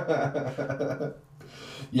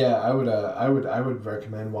 Yeah, I would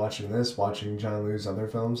recommend watching John Liu's other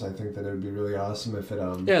films. I think that it would be really awesome if it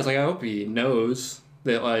Yeah, it's like I hope he knows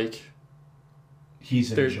that like he's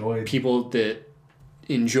there's enjoyed. people that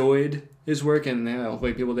enjoyed his work, and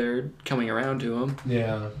hopefully people that are coming around to him.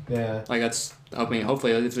 Yeah, yeah. Like that's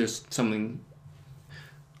hopefully if there's something,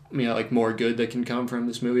 like more good that can come from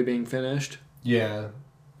this movie being finished. Yeah,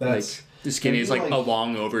 that's Like the Skinny is like like- a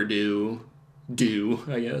long overdue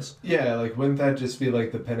I guess. yeah. Like, wouldn't that just be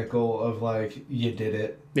like the pinnacle of like you did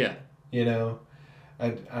it? Yeah. You know, I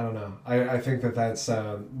don't know. I think that's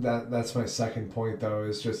that's my second point though.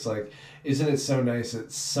 Is just like, isn't it so nice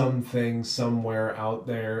that something somewhere out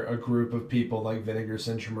there, a group of people like Vinegar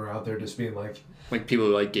Syndrome are out there just being like, Like people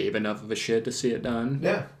who like gave enough of a shit to see it done.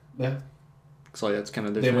 yeah, yeah. So like that's kind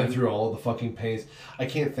of their They went thing. through all the fucking pains. I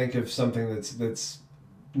can't think of something that's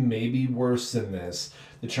maybe worse than this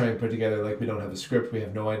to try and put together. Like, we don't have a script, we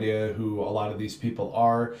have no idea who a lot of these people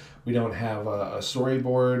are, we don't have a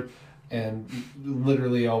storyboard, and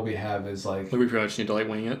literally all we have is like, Like we pretty much need to like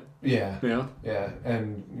wing it. yeah, Yeah. yeah,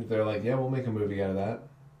 and they're like, yeah, we'll make a movie out of that.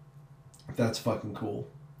 That's fucking cool.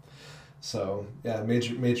 So yeah,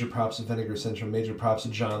 major props to Vinegar Syndrome, major props to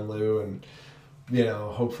John Liu, and you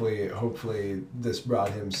know, hopefully this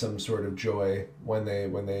brought him some sort of joy when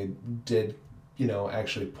they did, you know,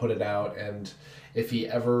 actually put it out. And if he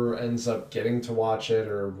ever ends up getting to watch it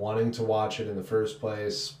or wanting to watch it in the first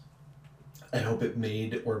place, I hope it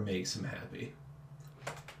made or makes him happy.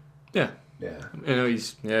 Yeah. Yeah. I know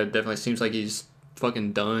it definitely seems like he's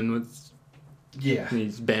fucking done with. Yeah.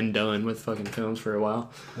 He's been done with fucking films for a while.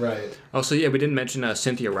 Right. Also, yeah, we didn't mention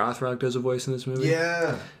Cynthia Rothrock does a voice in this movie.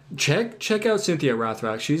 Yeah. Check out Cynthia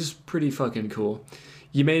Rothrock. She's pretty fucking cool.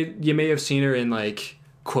 You may have seen her in like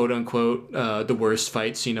quote unquote the worst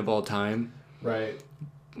fight scene of all time, Right.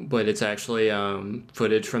 but it's actually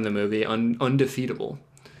footage from the movie Undefeatable,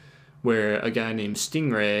 where a guy named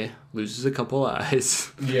Stingray loses a couple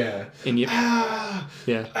eyes, Yeah. and you Ah.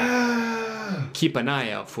 yeah Ah. keep an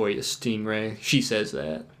eye out for you, Stingray. She says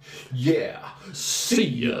that. Yeah. See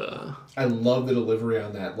ya. I love the delivery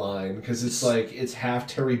on that line because it's like it's half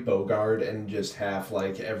Terry Bogard and just half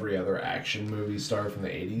like every other action movie star from the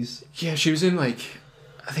 80s. Yeah, she was in like,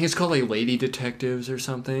 I think it's called like Lady Detectives or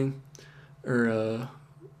something, or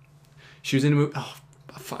she was in a movie. Oh,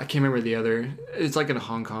 I can't remember the other. It's like a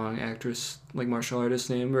Hong Kong actress, like martial artist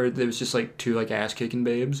name, where there was just like two like ass kicking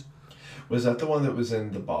babes. Was that the one that was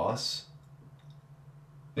in The Boss?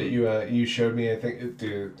 that you showed me. I think,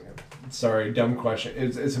 dude. Sorry, dumb question.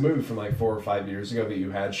 It's a movie from like 4 or 5 years ago that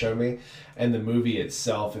you had shown me, and the movie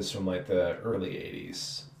itself is from like the early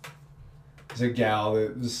 '80s. It's a gal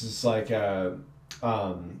that this is like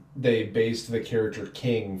they based the character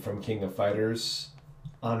King from King of Fighters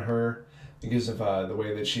on her because of the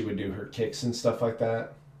way that she would do her kicks and stuff like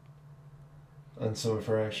that on some of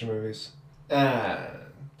her action movies. Yeah,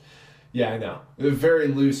 I know. A very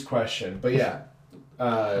loose question, but yeah.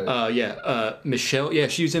 Michelle. Yeah,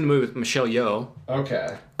 she was in the movie with Michelle Yeoh.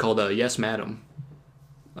 Okay. Called Yes, Madam.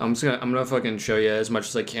 I'm gonna fucking show you as much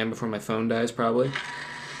as I can before my phone dies, probably.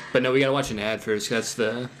 But no, we gotta watch an ad first. That's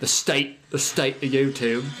the state of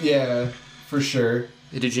YouTube. Yeah, for sure.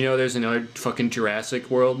 Did you know there's another fucking Jurassic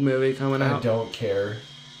World movie coming out? I don't care.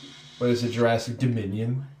 What is it, Jurassic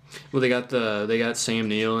Dominion? Well, they got Sam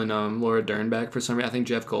Neill and Laura Dern back for some reason. I think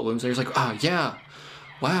Jeff Goldblum's there. He's like, oh yeah,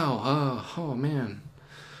 wow, oh man,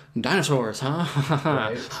 dinosaurs, huh?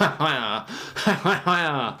 Right.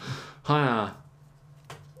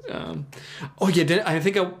 Oh yeah, I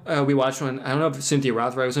think we watched one. I don't know if Cynthia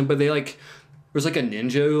Rothrock was in, but there was like a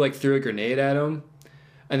ninja who like threw a grenade at him,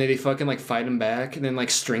 and then they fucking like fight him back, and then like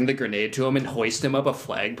string the grenade to him and hoist him up a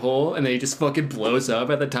flagpole, and then he just fucking blows up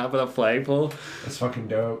at the top of the flagpole. That's fucking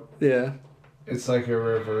dope. Yeah. It's like a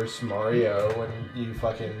reverse Mario when you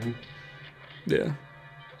fucking... Yeah.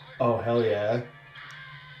 Oh, hell yeah.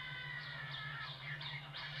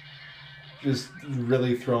 Just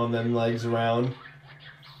really throwing them legs around.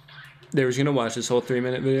 They was gonna watch this whole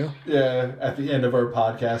 3-minute video. Yeah, at the end of our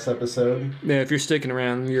podcast episode. Yeah, if you're sticking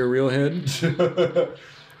around, you're a real head.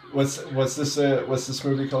 What's this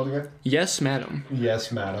movie called again? Yes, Madam.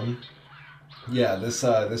 Yes, Madam. Yeah, this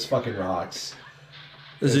fucking rocks.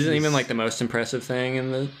 This isn't even like the most impressive thing,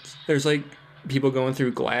 and there's like people going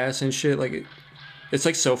through glass and shit. Like it's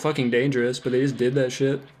like so fucking dangerous, but they just did that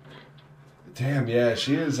shit. Damn, yeah,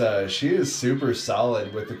 she is super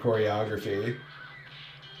solid with the choreography.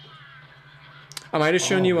 I might have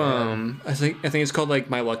shown you. I think it's called like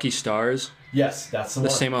My Lucky Stars. Yes, that's the one.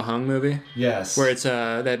 The Sammo Hung movie. Yes. Where it's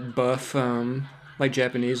that buff like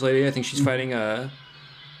Japanese lady. I think she's fighting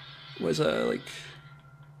it's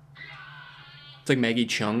like Maggie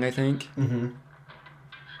Chung, I think. Mm-hmm.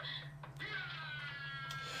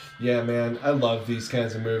 Yeah, man, I love these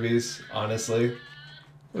kinds of movies. Honestly.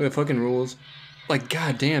 Look at fucking rules. Like,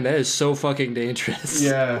 goddamn, that is so fucking dangerous.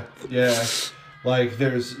 Yeah, yeah. Like,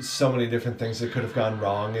 there's so many different things that could have gone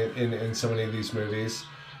wrong in so many of these movies.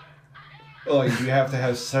 Like, you have to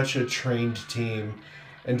have such a trained team,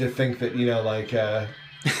 and to think that, you know, like,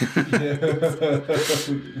 it's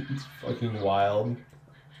fucking wild.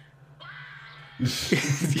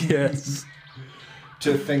 Yes.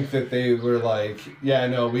 To think that they were like, yeah,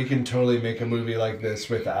 no, we can totally make a movie like this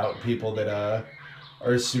without people that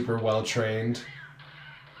are super well trained.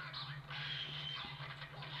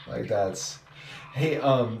 Like, that's... Hey,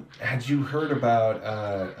 had you heard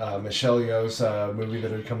about Michelle Yeoh's movie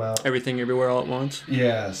that had come out? Everything Everywhere All at Once?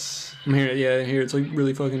 Yes. I'm here, yeah, here it's like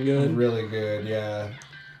really fucking good. Really good, yeah.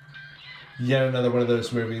 Yet another one of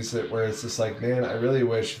those movies where it's just like, man, I really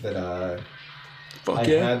wish that I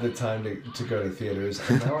had the time to go to theaters,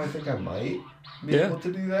 and now I think I might be able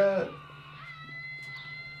to do that.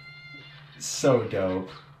 So dope.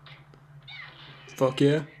 Fuck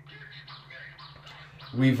yeah.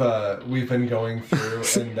 We've been going through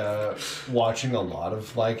and watching a lot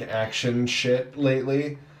of like action shit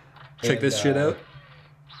lately. Check this shit out.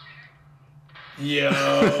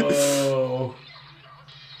 Yo.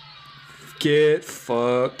 Get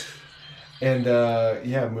fucked. And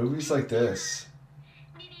yeah, movies like this.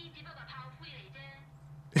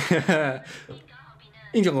 That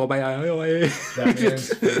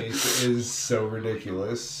man's face is so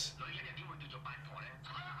ridiculous.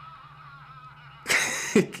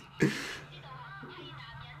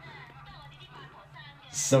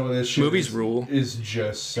 Some of this shit movies rule is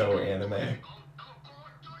just so anime.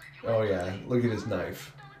 Oh yeah, look at his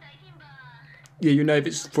knife. Yeah, your knife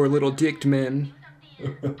is for little dicked men.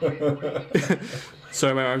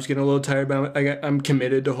 Sorry, my arm's getting a little tired, but I'm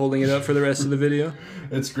committed to holding it up for the rest of the video.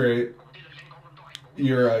 It's great.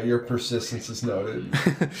 Your persistence is noted.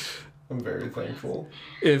 I'm very thankful.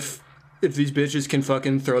 If these bitches can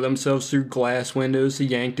fucking throw themselves through glass windows to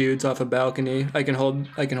yank dudes off a balcony, I can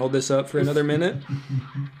hold this up for another minute.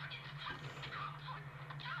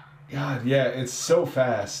 God, yeah, it's so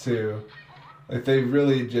fast too. Like they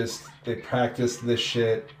really they practice this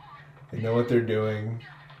shit. They know what they're doing.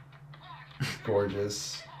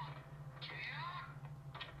 Gorgeous.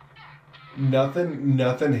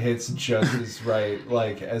 Nothing hits just as right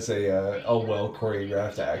like as a well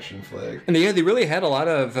choreographed action flick. And yeah, they really had a lot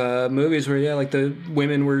of movies where like the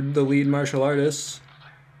women were the lead martial artists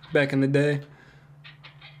back in the day.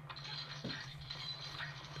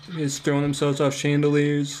 Just throwing themselves off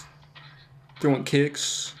chandeliers, throwing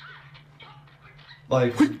kicks.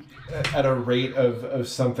 Like at a rate of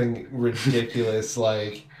something ridiculous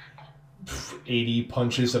like 80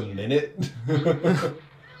 punches a minute.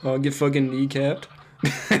 I'll get fucking kneecapped.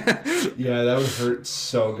 Yeah, that would hurt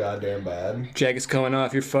so goddamn bad. Jacket's coming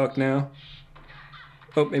off. You're fucked now.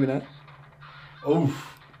 Oh, maybe not.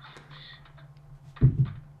 Oof.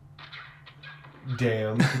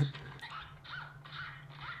 Damn.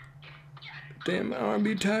 Damn, my arm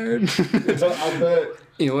be tired. I'll bet.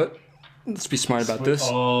 You know what? Let's be smart about this.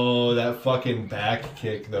 Oh, that fucking back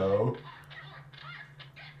kick, though.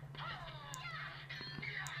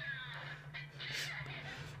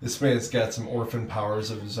 This man's got some orphan powers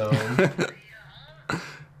of his own.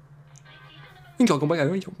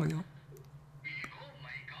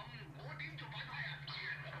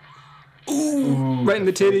 Ooh, right in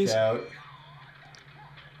the titties. Out.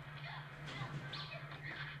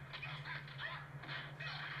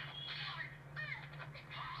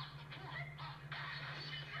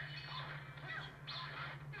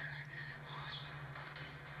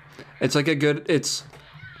 It's like a good.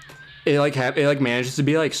 It manages to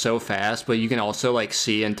be like so fast, but you can also like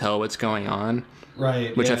see and tell what's going on.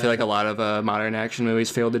 Right. Which I feel like a lot of modern action movies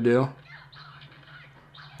fail to do.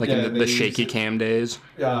 Like in the shaky cam days.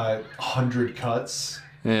 100 cuts.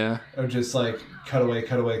 Yeah. Or just like cut away,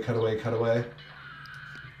 cut away, cut away, cut away.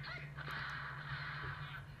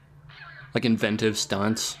 Like inventive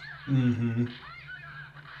stunts. Mm-hmm.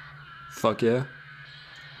 Fuck yeah.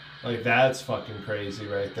 Like that's fucking crazy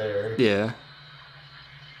right there. Yeah.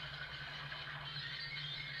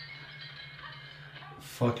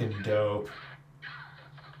 Fucking dope.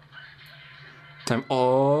 Time.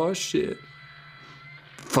 Oh shit.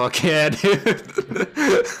 Fuck yeah, dude.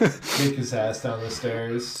 Kick his ass down the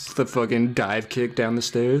stairs. The fucking dive kick down the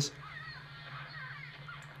stairs.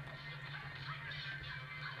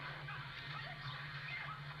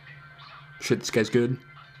 Shit, this guy's good.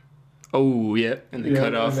 Oh, yeah. And they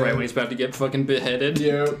cut off right when he's about to get fucking beheaded.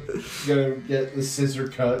 Yep. Gotta get the scissor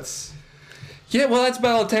cuts. Yeah, well, that's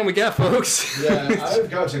about all the time we got, folks. Yeah, I've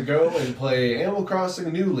got to go and play Animal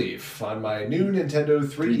Crossing New Leaf on my new Nintendo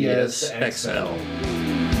 3DS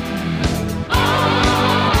XL.